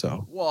just say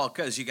so? Well,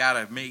 because you got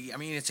to make. I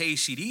mean, it's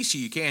AC/DC.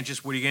 You can't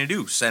just. What are you going to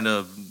do? Send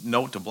a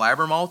note to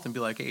Blabbermouth and be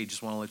like, "Hey,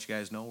 just want to let you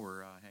guys know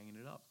we're hanging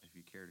it up. If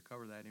you care to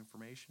cover that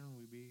information,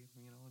 we'd be,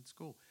 it's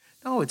cool."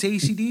 No, it's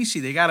AC/DC.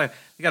 They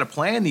gotta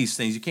plan these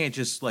things. You can't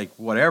just like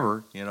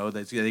whatever.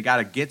 They got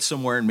to get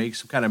somewhere and make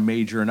some kind of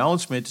major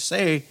announcement to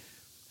say,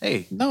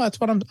 "Hey." No, that's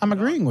what I'm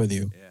agreeing with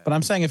you. Yeah. But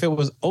I'm saying if it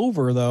was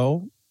over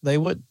though, they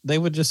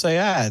would just say,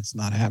 it's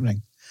not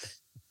happening,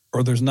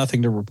 or there's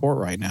nothing to report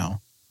right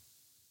now.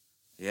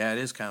 Yeah, it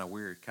is kind of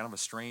weird. Kind of a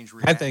strange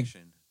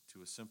reaction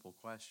to a simple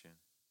question.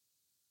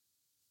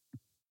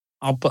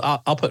 I'll put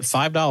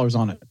 $5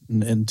 on it.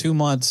 In 2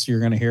 months, you're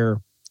going to hear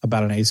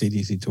about an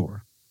AC/DC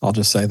tour. I'll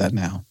just say that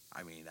now.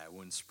 I mean, that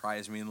wouldn't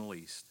surprise me in the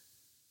least.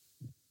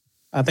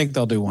 I think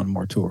they'll do one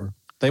more tour.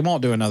 They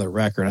won't do another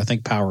record. I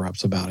think Power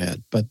Up's about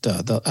it. But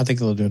I think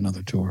they'll do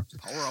another tour.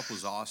 Power Up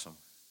was awesome.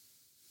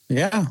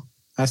 Yeah,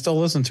 I still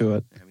listen to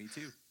it. Yeah, me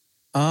too.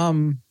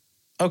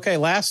 Okay,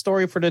 last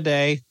story for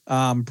today.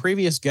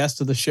 Previous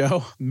guest of the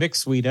show, Mick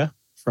Sweda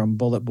from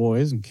Bullet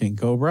Boys and King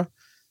Cobra,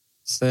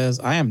 says,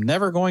 I am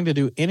never going to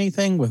do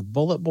anything with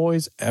Bullet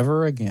Boys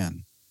ever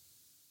again.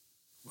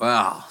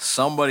 Well,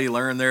 somebody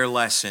learned their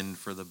lesson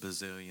for the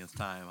bazillionth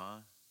time,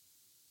 huh?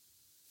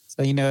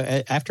 So,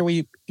 after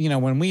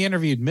when we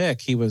interviewed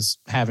Mick, he was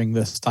having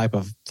this type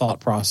of thought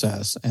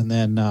process. And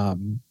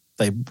then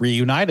they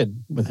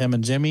reunited with him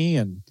and Jimmy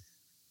and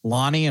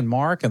Lonnie and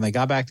Mark, and they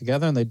got back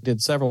together and they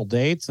did several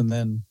dates. And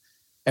then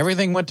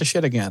everything went to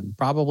shit again,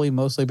 probably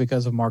mostly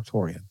because of Mark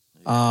Torian.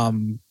 Yeah.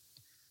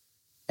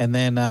 And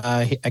then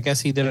I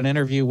guess he did an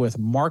interview with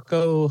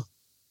Marco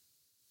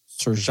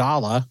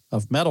Serjala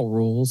of Metal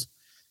Rules.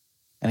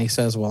 And he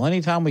says, well,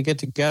 anytime we get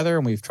together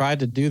and we've tried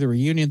to do the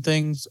reunion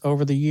things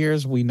over the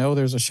years, we know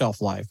there's a shelf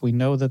life. We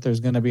know that there's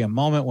going to be a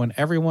moment when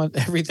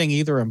everything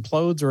either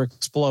implodes or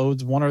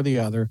explodes, one or the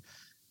other.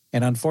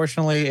 And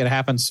unfortunately, it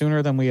happened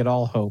sooner than we had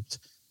all hoped.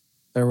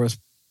 There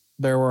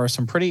were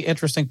some pretty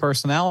interesting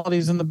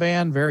personalities in the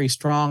band, very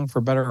strong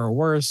for better or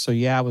worse. So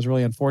yeah, it was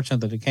really unfortunate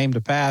that it came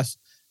to pass.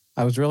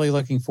 I was really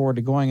looking forward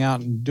to going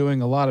out and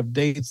doing a lot of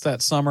dates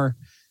that summer,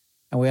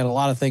 and we had a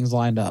lot of things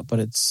lined up. But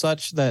it's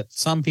such that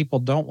some people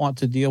don't want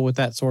to deal with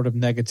that sort of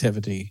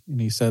negativity.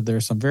 And he said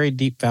there's some very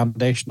deep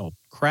foundational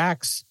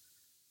cracks.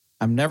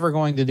 I'm never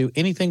going to do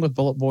anything with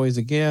Bullet Boys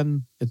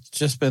again. It's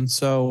just been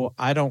so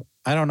I don't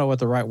know what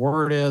the right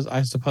word is.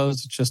 I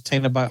suppose it's just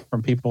tainted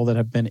from people that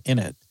have been in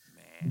it.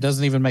 It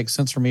doesn't even make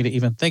sense for me to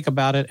even think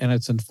about it, and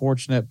it's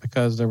unfortunate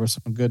because there was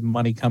some good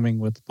money coming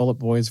with Bullet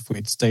Boys if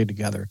we'd stayed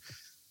together.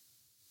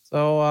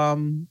 So,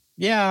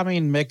 yeah, I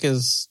mean, Mick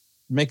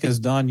is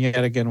done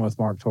yet again with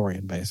Mark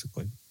Torian,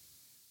 basically.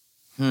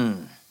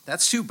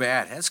 That's too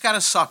bad. That's got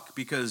to suck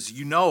because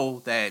you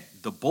know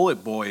that the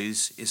Bullet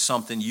Boys is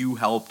something you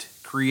helped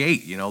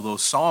create. You know,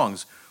 those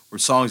songs were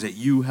songs that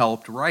you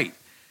helped write.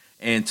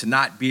 And to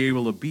not be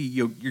able to be,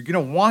 you're going to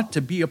want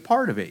to be a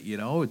part of it. You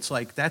know, it's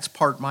like, that's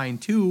part mine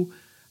too.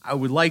 I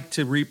would like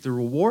to reap the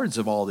rewards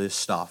of all this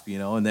stuff, you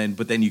know,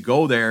 but then you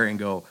go there and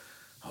go,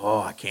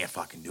 oh, I can't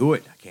fucking do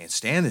it. I can't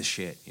stand this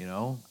shit, you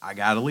know. I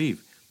got to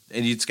leave.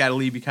 And it's got to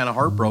leave you kind of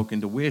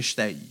heartbroken to wish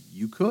that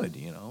you could,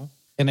 you know.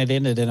 And it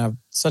ended in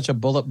such a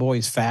Bullet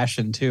Boys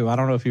fashion too. I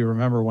don't know if you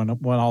remember when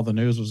all the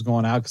news was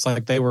going out, because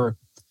like they were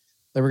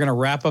going to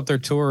wrap up their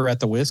tour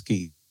at the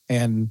Whiskey,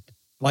 and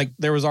like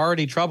there was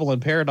already trouble in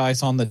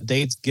paradise on the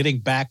dates getting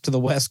back to the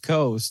West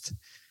Coast.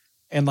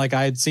 And like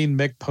I had seen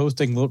Mick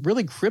posting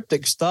really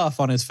cryptic stuff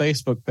on his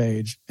Facebook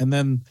page. And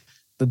then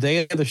the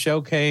day of the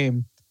show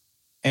came,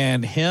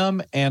 and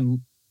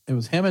it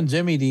was him and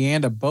Jimmy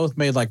DeAnda both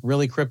made like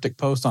really cryptic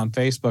posts on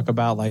Facebook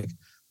about like,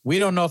 we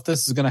don't know if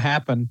this is going to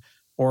happen.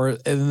 And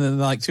then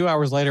like 2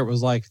 hours later, it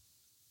was like,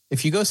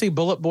 if you go see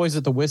Bullet Boys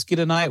at the Whiskey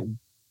tonight,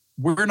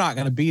 we're not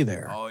going to be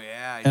there. Oh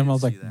yeah. And I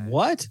was like,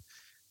 what?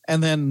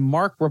 And then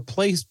Mark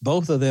replaced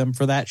both of them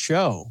for that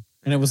show.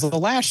 And it was the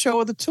last show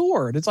of the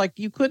tour. And it's like,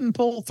 you couldn't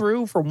pull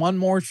through for one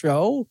more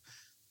show.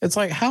 It's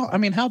like,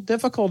 how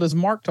difficult is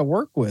Mark to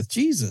work with?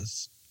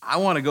 Jesus. I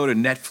want to go to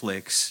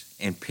Netflix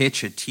and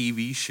pitch a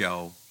TV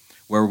show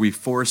where we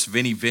force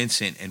Vinnie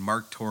Vincent and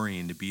Mark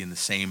Torian to be in the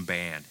same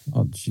band.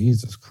 Oh,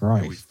 Jesus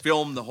Christ. And we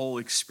film the whole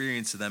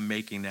experience of them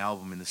making the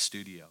album in the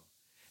studio.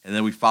 And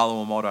then we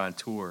follow them out on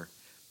tour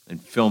and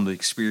film the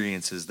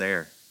experiences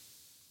there.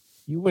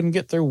 You wouldn't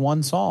get through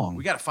one song.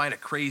 We got to find a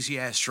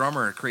crazy-ass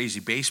drummer, a crazy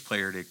bass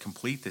player to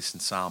complete this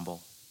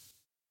ensemble.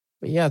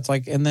 But yeah, it's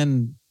like, and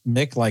then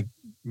Mick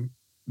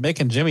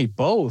and Jimmy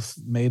both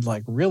made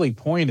like really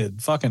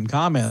pointed fucking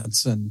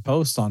comments and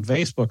posts on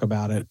Facebook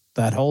about it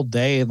that whole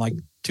day and like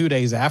 2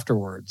 days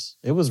afterwards.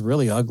 It was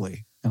really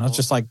ugly. And I was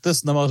just like, this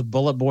is the most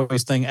Bullet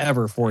Boys thing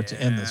ever for it to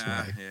end this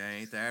way. Yeah,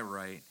 ain't that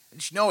right?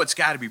 And you know it's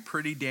got to be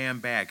pretty damn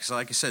bad because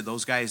like I said,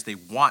 those guys, they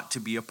want to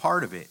be a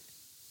part of it.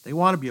 They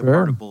want to be a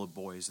part of Bullet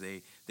Boys.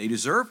 They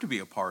deserve to be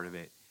a part of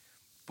it.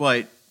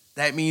 But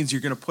that means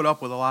you're going to put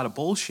up with a lot of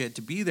bullshit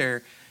to be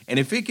there. And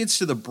if it gets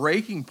to the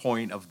breaking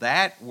point of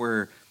that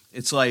where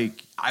it's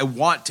like, I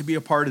want to be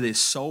a part of this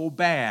so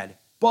bad,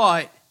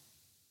 but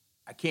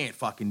I can't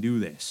fucking do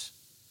this.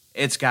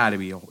 It's got to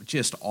be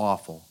just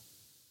awful.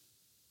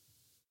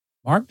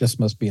 Mark just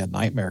must be a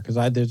nightmare because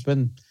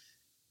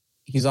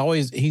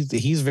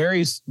he's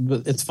very,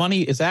 it's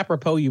funny. It's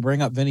apropos you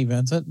bring up Vinnie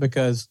Vincent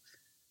because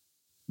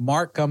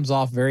Mark comes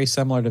off very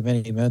similar to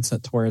Vinnie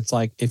Vincent, where it's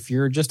like, if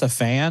you're just a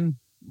fan,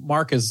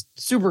 Mark is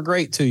super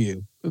great to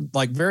you.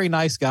 Like, very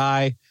nice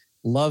guy,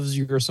 loves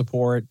your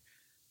support.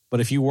 But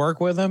if you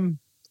work with him,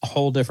 a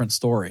whole different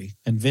story.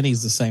 And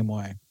Vinny's the same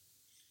way.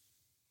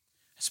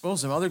 I suppose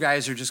some other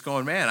guys are just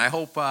going, man, I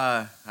hope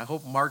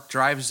Mark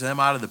drives them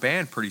out of the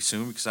band pretty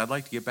soon because I'd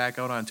like to get back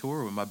out on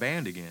tour with my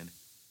band again.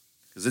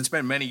 Because it's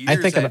been many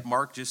years that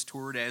Mark just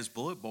toured as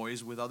Bullet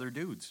Boys with other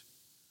dudes.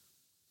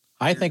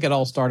 I think it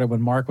all started when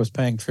Mark was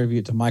paying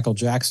tribute to Michael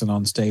Jackson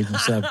on stage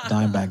instead of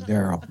Dimebag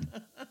Darrell.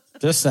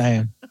 Just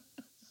saying.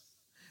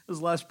 It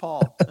was Les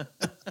Paul.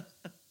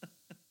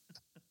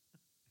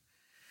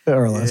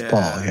 Or Les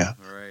Paul, yeah.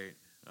 Right.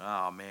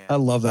 Oh, man. I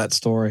love that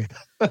story.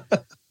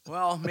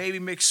 Well, maybe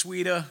Mick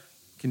Sweeta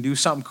can do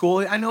something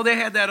cool. I know they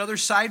had that other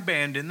side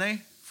band, didn't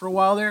they, for a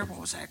while there?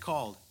 What was that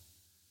called?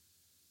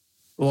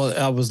 Well,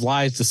 it was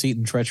Lies, Deceit,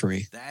 and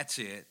Treachery. That's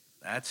it.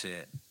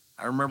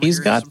 I remember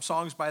hearing some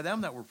songs by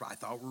them that I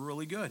thought were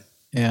really good.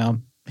 Yeah.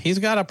 He's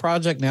got a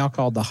project now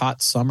called The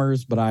Hot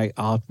Summers, but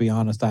I'll have to be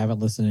honest, I haven't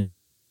listened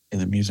to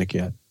the music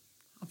yet.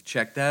 I'll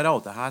check that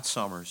out, The Hot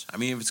Summers. I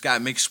mean, if it's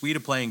got Mick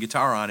Sweeta playing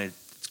guitar on it,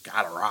 it's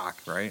got to rock,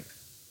 right?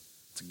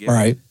 It's a gift.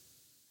 Right.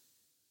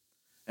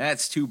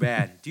 That's too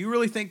bad. Do you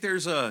really think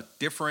there's a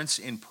difference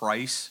in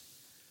price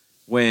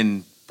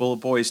when Bullet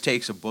Boys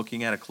takes a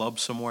booking at a club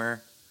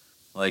somewhere?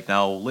 Like,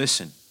 now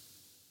listen,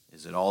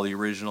 is it all the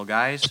original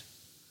guys?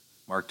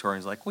 Mark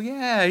Torring's like, well,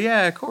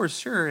 yeah, of course,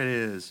 sure it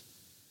is.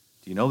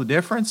 Do you know the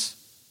difference?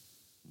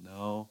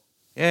 No.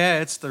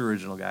 Yeah, it's the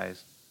original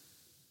guys.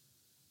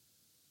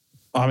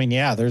 I mean,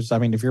 yeah,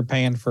 if you're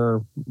paying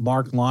for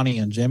Mark, Lonnie,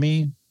 and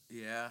Jimmy,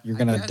 yeah, you're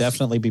going to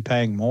definitely be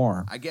paying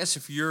more. I guess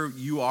if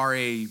you are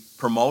a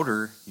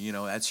promoter,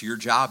 that's your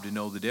job to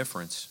know the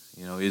difference.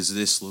 Is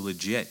this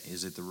legit?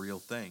 Is it the real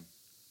thing?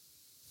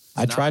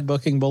 I tried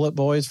booking Bullet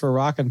Boys for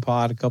Rockin'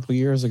 Pod a couple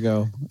years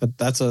ago.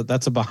 That's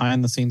a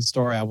behind the scenes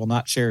story I will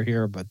not share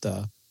here, but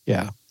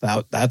yeah,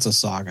 that's a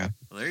saga.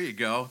 Well, there you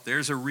go.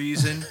 There's a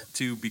reason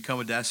to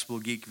become a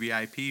Decibel Geek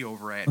VIP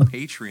over at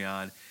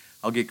Patreon.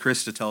 I'll get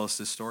Chris to tell us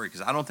this story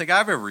because I don't think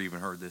I've ever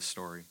even heard this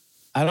story.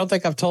 I don't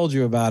think I've told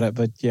you about it,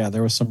 but yeah,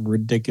 there was some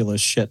ridiculous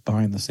shit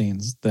behind the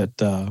scenes that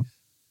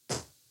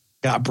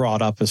got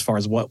brought up as far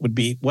as what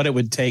it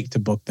would take to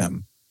book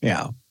them.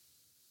 Yeah,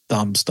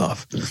 dumb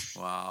stuff.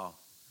 Wow,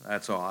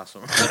 that's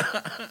awesome.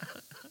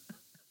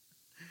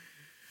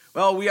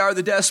 Well, we are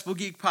the Decibel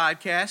Geek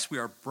Podcast. We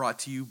are brought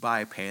to you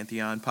by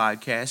Pantheon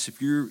Podcast.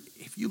 If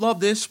you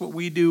love this, what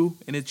we do,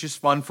 and it's just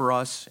fun for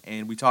us,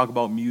 and we talk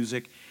about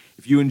music.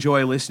 If you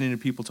enjoy listening to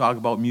people talk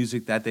about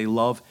music that they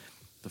love,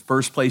 the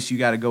first place you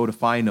got to go to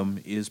find them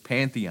is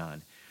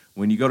Pantheon.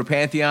 When you go to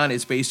Pantheon,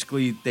 it's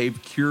basically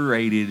they've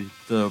curated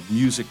the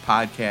music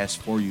podcast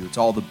for you. It's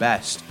all the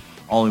best,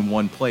 all in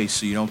one place.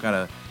 So you don't got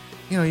to,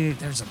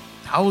 there's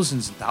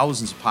thousands and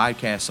thousands of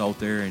podcasts out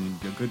there, and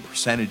a good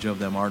percentage of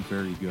them aren't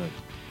very good.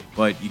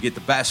 But you get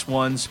the best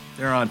ones,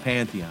 they're on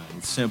Pantheon.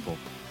 It's simple.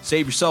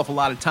 Save yourself a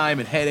lot of time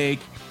and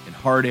headache and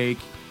heartache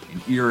and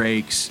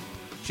earaches.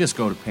 Just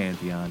go to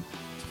Pantheon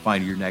to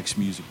find your next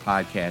music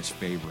podcast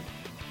favorite.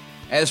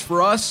 As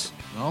for us,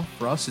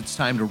 it's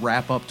time to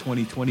wrap up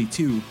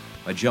 2022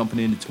 by jumping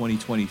into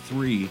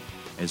 2023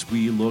 as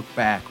we look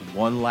back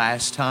one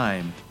last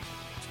time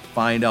to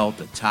find out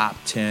the top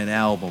 10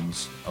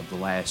 albums of the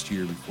last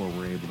year before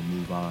we're able to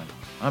move on.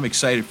 I'm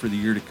excited for the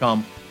year to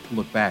come.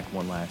 Look back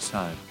one last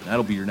time.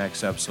 That'll be your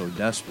next episode of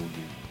Decibel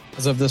Geek.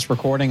 As of this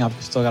recording, I've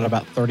still got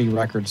about 30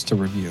 records to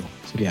review.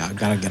 So yeah, I've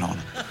got to get on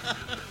it.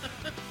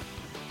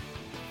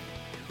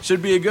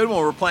 Should be a good one.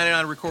 We're planning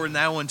on recording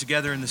that one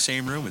together in the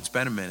same room. It's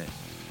been a minute.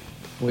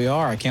 We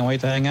are. I can't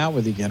wait to hang out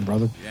with you again,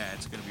 brother. Yeah,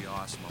 it's going to be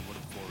awesome. I'm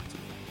looking forward to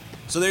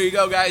it. So there you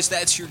go, guys.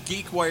 That's your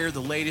Geekwire,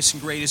 the latest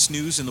and greatest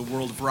news in the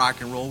world of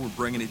rock and roll. We're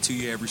bringing it to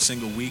you every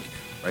single week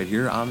right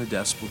here on the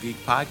Decibel Geek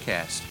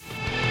Podcast.